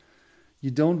of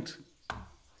you don't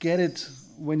get it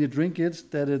when you drink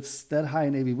it that it's that high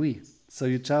in ABV. So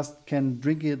you just can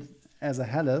drink it as a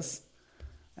Helles,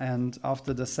 and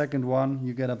after the second one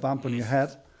you get a bump on your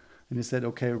head and you said,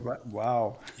 okay,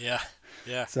 wow. Yeah,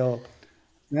 yeah. So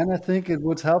then I think it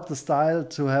would help the style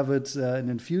to have it in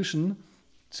infusion,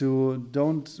 to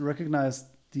don't recognize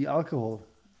the alcohol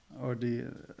or the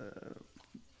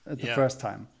at the first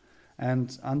time,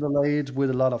 and underlay it with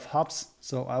a lot of hops.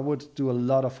 So I would do a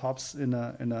lot of hops in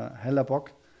a heller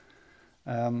Bock,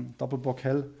 Doppelbock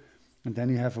hell, and then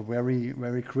you have a very,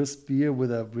 very crisp beer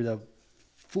with a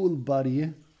full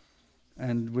body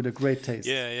and with a great taste.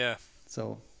 Yeah, yeah.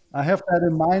 So I have that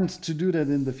in mind to do that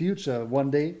in the future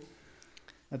one day.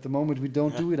 At the moment we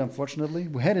don't do it, unfortunately.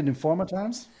 We had it in former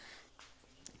times,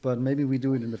 but maybe we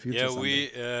do it in the future Yeah, someday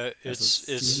as a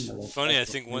it's seasonal funny. I festival,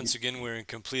 think maybe. once again we're in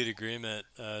complete agreement,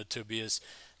 Tobias.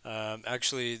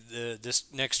 Actually, this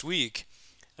next week,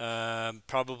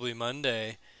 probably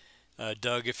Monday,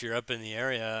 Doug, if you're up in the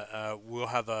area, we'll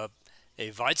have a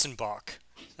Weizenbock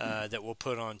that we'll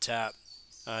put on tap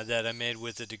that I made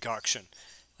with a decoction,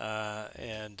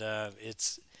 and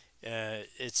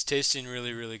it's tasting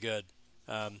really really good.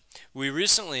 We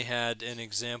recently had an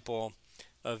example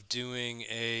of doing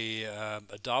a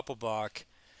Doppelbock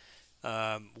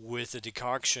with a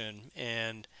decoction,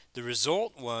 and the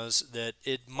result was that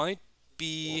it might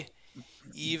be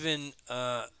even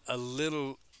a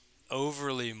little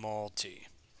overly malty.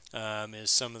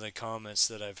 Is some of the comments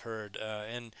that I've heard,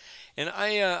 and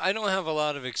I don't have a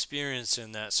lot of experience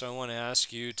in that, so I want to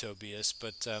ask you, Tobias.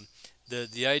 But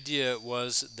the idea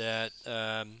was that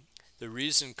the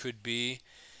reason could be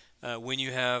when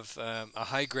you have a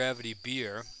high gravity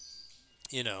beer,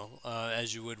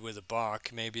 as you would with a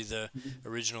Bach, maybe the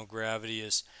original gravity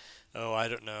is, oh, I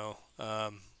don't know,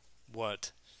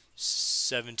 what,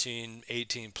 17,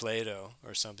 18 Plato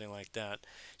or something like that.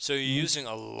 So you're Mhm. using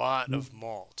a lot Mhm. of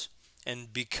malt.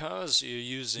 And because you're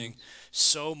using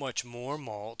so much more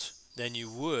malt than you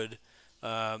would,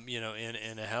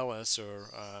 in a Helles or,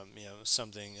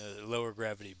 something, a lower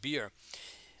gravity beer,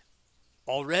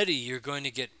 already you're going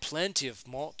to get plenty of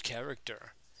malt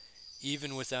character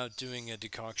even without doing a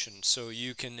decoction. So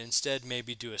you can instead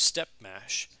maybe do a step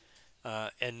mash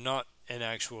and not an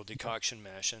actual decoction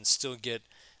mash and still get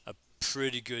a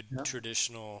pretty good Yeah,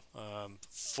 traditional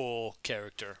full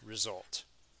character result.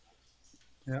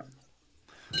 yeah,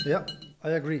 yeah.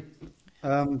 I agree.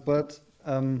 But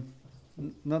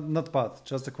not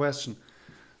just a question.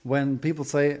 When people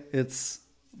say it's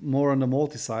more on the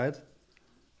multi side,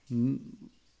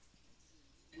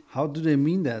 how do they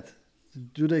mean that?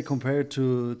 Do they compare it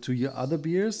to your other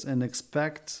beers and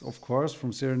expect, of course,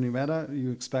 from Sierra Nevada,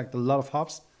 you expect a lot of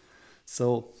hops.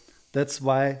 So that's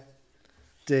why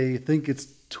they think it's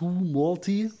too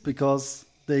malty because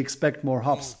they expect more Mm.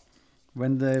 hops.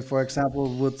 When they, for example,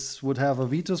 would have a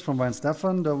Vitus from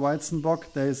Weihenstephan, the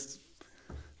Weizenbock, there's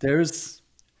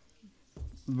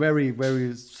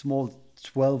very small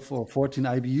 12 or 14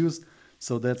 IBUs,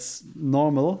 so that's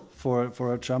normal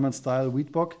for a German style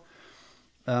wheat bock.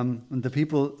 And the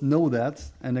people know that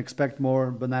and expect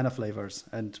more banana flavors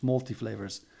and malty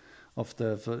flavors of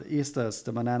the for esters,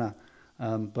 the banana.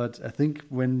 But I think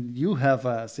when you have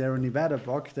a Sierra Nevada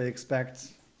bock,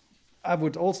 I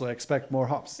would also expect more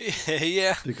hops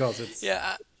Yeah, because it's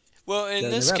yeah. Well, in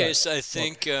Sierra this Nevada case, I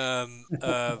bock. think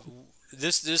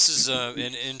this is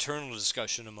an internal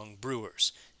discussion among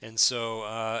brewers, and so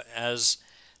as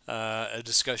a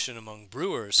discussion among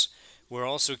brewers, we're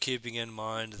also keeping in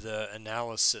mind the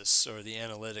analysis or the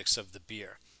analytics of the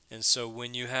beer. And so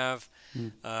when you have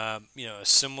Mm, a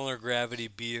similar gravity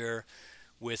beer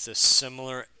with a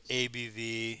similar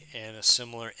ABV and a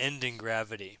similar ending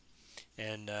gravity,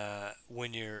 and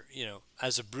when you're,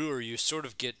 as a brewer, you sort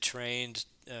of get trained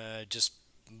just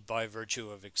by virtue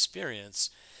of experience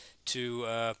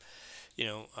to,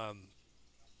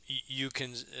 you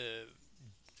can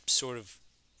sort of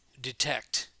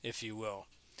detect, if you will,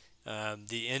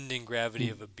 the ending gravity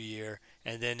mm, of a beer,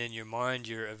 and then in your mind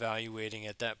you're evaluating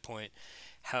at that point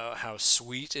how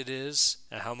sweet it is,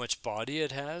 and how much body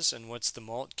it has, and what's the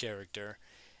malt character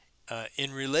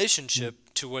in mm, relationship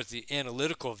to what the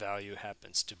analytical value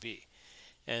happens to be.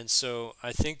 And so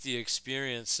I think the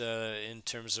experience in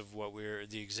terms of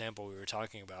the example we were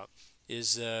talking about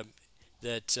is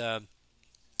that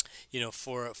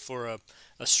for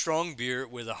a strong beer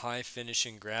with a high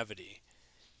finishing gravity,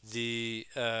 the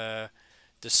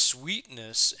the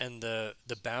sweetness and the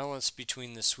balance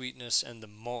between the sweetness and the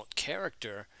malt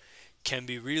character can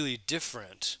be really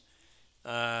different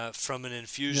from an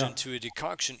yeah. infusion to a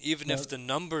decoction, even if The, the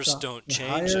numbers the, don't the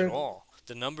change at higher all.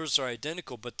 The numbers are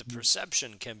identical, but the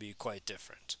perception can be quite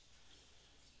different.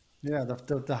 yeah,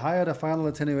 the higher the final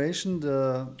attenuation,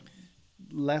 the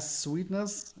less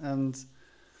sweetness and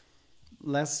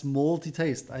less malty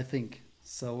taste, I think.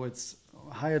 So it's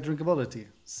higher drinkability.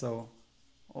 So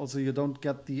also you don't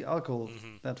get the alcohol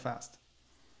Hmm. that fast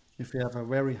if you have a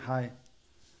very high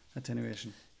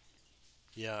attenuation.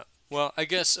 Yeah. Well, I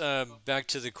guess back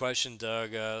to the question,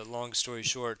 Doug. Long story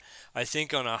short, I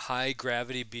think on a high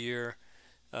gravity beer,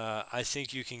 I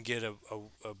think you can get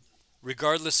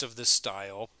regardless of the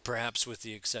style, perhaps with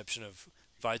the exception of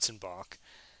Weizenbock,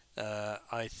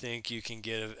 I think you can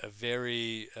get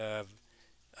uh,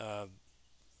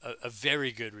 a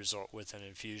very good result with an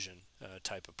infusion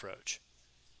type approach.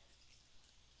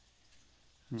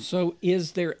 Hmm. So,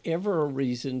 is there ever a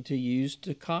reason to use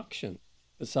decoction?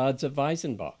 besides a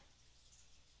Weizenbach?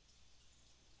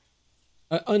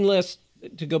 Unless,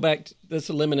 to go back,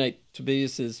 let's eliminate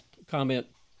Tobias's comment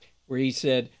where he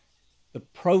said the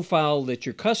profile that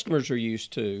your customers are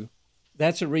used to,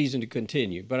 that's a reason to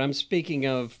continue. But I'm speaking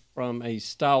of from a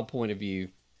style point of view.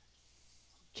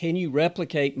 Can you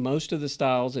replicate most of the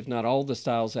styles, if not all the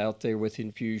styles out there with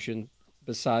Infusion,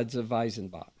 besides a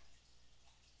Weizenbach?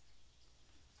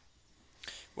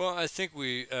 Well, I think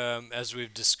as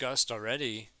we've discussed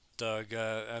already, Doug,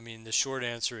 I mean, the short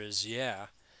answer is yeah.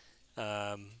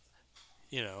 Um,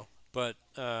 but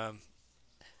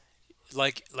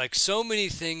like so many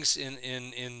things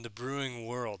in the brewing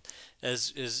world,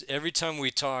 as every time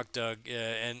we talk, Doug,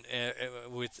 and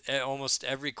with almost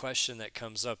every question that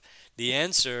comes up, the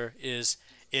answer is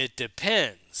it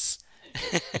depends.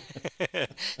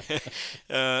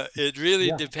 It really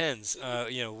Yeah. depends.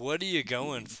 What are you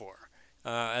going for?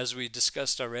 As we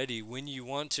discussed already, when you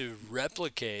want to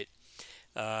replicate,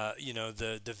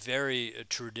 the very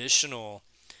traditional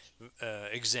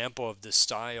example of the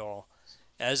style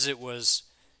as it was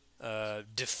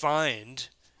defined,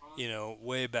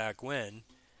 way back when,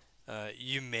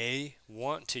 you may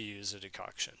want to use a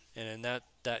decoction. And in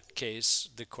that case,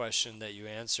 the question that you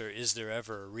answer, is there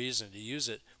ever a reason to use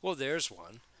it? Well, there's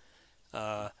one.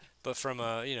 But from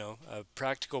a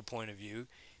practical point of view,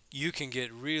 you can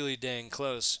get really dang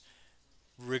close,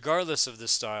 regardless of the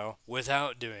style,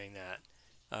 without doing that.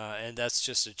 And that's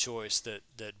just a choice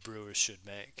that brewers should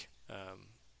make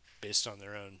based on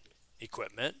their own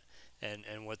equipment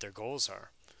and what their goals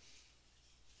are.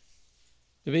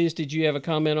 Tobias, did you have a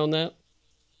comment on that?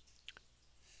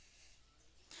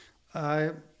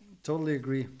 I totally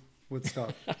agree with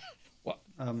Scott. What?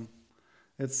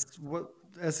 It's what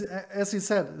as he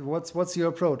said. What's your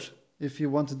approach? If you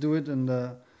want to do it in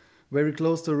the very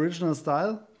close to original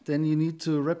style, then you need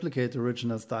to replicate the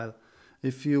original style.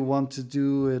 If you want to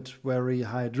do it very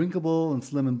high drinkable and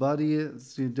slim in body,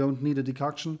 so you don't need a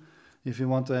decoction. If you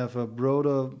want to have a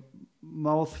broader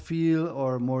mouth feel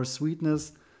or more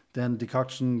sweetness, then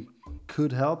decoction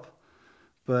could help.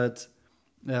 But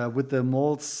with the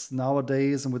malts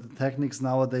nowadays and with the techniques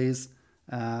nowadays,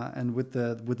 and with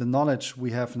the knowledge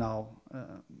we have now,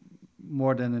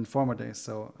 more than in former days.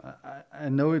 So I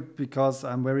know it because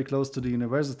I'm very close to the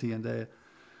university, and a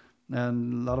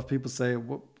lot of people say,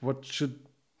 what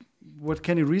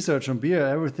can you research on beer?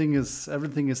 Everything is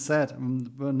said.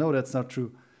 Well, no, that's not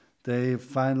true. They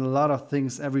find a lot of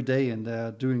things every day, and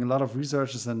they're doing a lot of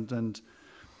researches and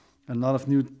a lot of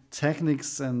new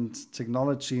techniques and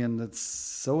technology, and it's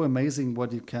so amazing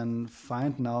what you can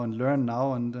find now and learn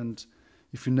now, and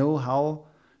if you know how,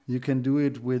 you can do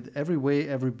it with every way,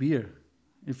 every beer,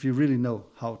 if you really know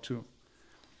how to.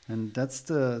 And that's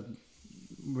the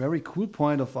very cool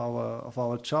point of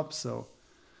our job. So,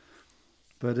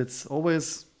 but it's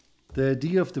always the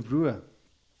idea of the brewer.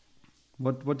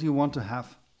 What do you want to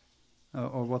have,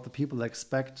 or what the people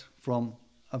expect from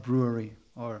a brewery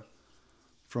or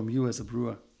from you as a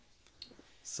brewer?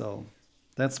 So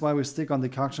that's why we stick on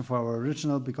decoction for our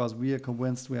original, because we are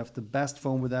convinced we have the best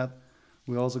foam with that.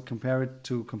 We also compare it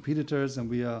to competitors, and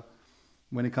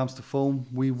when it comes to foam,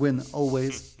 we win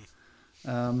always.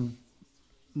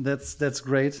 That's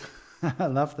great. I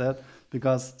love that,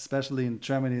 because especially in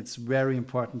Germany, it's very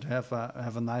important to have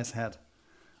a nice head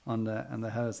on the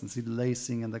headers and see the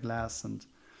lacing and the glass, and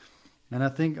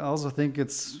I also think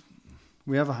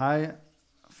we have a high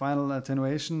final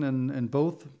attenuation in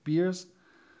both beers,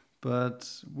 but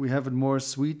we have it more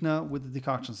sweetener with the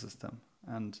decoction system.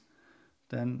 And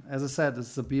then, as I said, this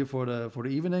is a beer for the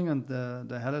evening, and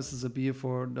the Helles is a beer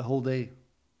for the whole day,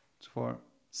 for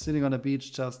sitting on the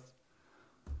beach, just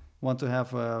want to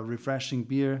have a refreshing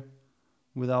beer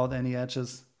without any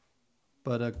edges,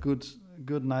 but a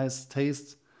good nice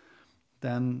taste.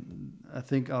 Then I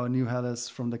think our new Helles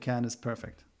from the can is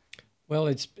perfect. Well,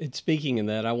 it's speaking in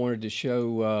that, I wanted to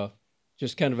show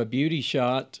just kind of a beauty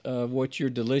shot of what your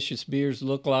delicious beers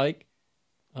look like.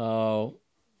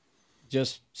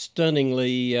 Just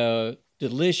stunningly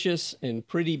delicious and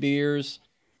pretty beers.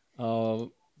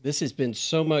 This has been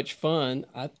so much fun.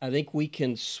 I think we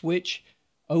can switch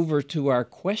over to our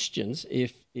questions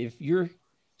if you're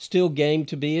still game,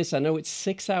 Tobias. I know it's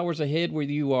 6 hours ahead where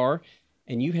you are,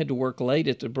 and you had to work late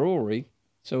at the brewery.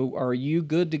 So are you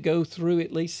good to go through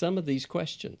at least some of these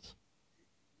questions?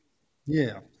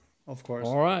 Yeah, of course.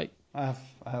 All right. I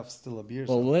have still a beer.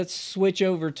 Well, So. let's switch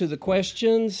over to the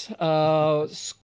questions.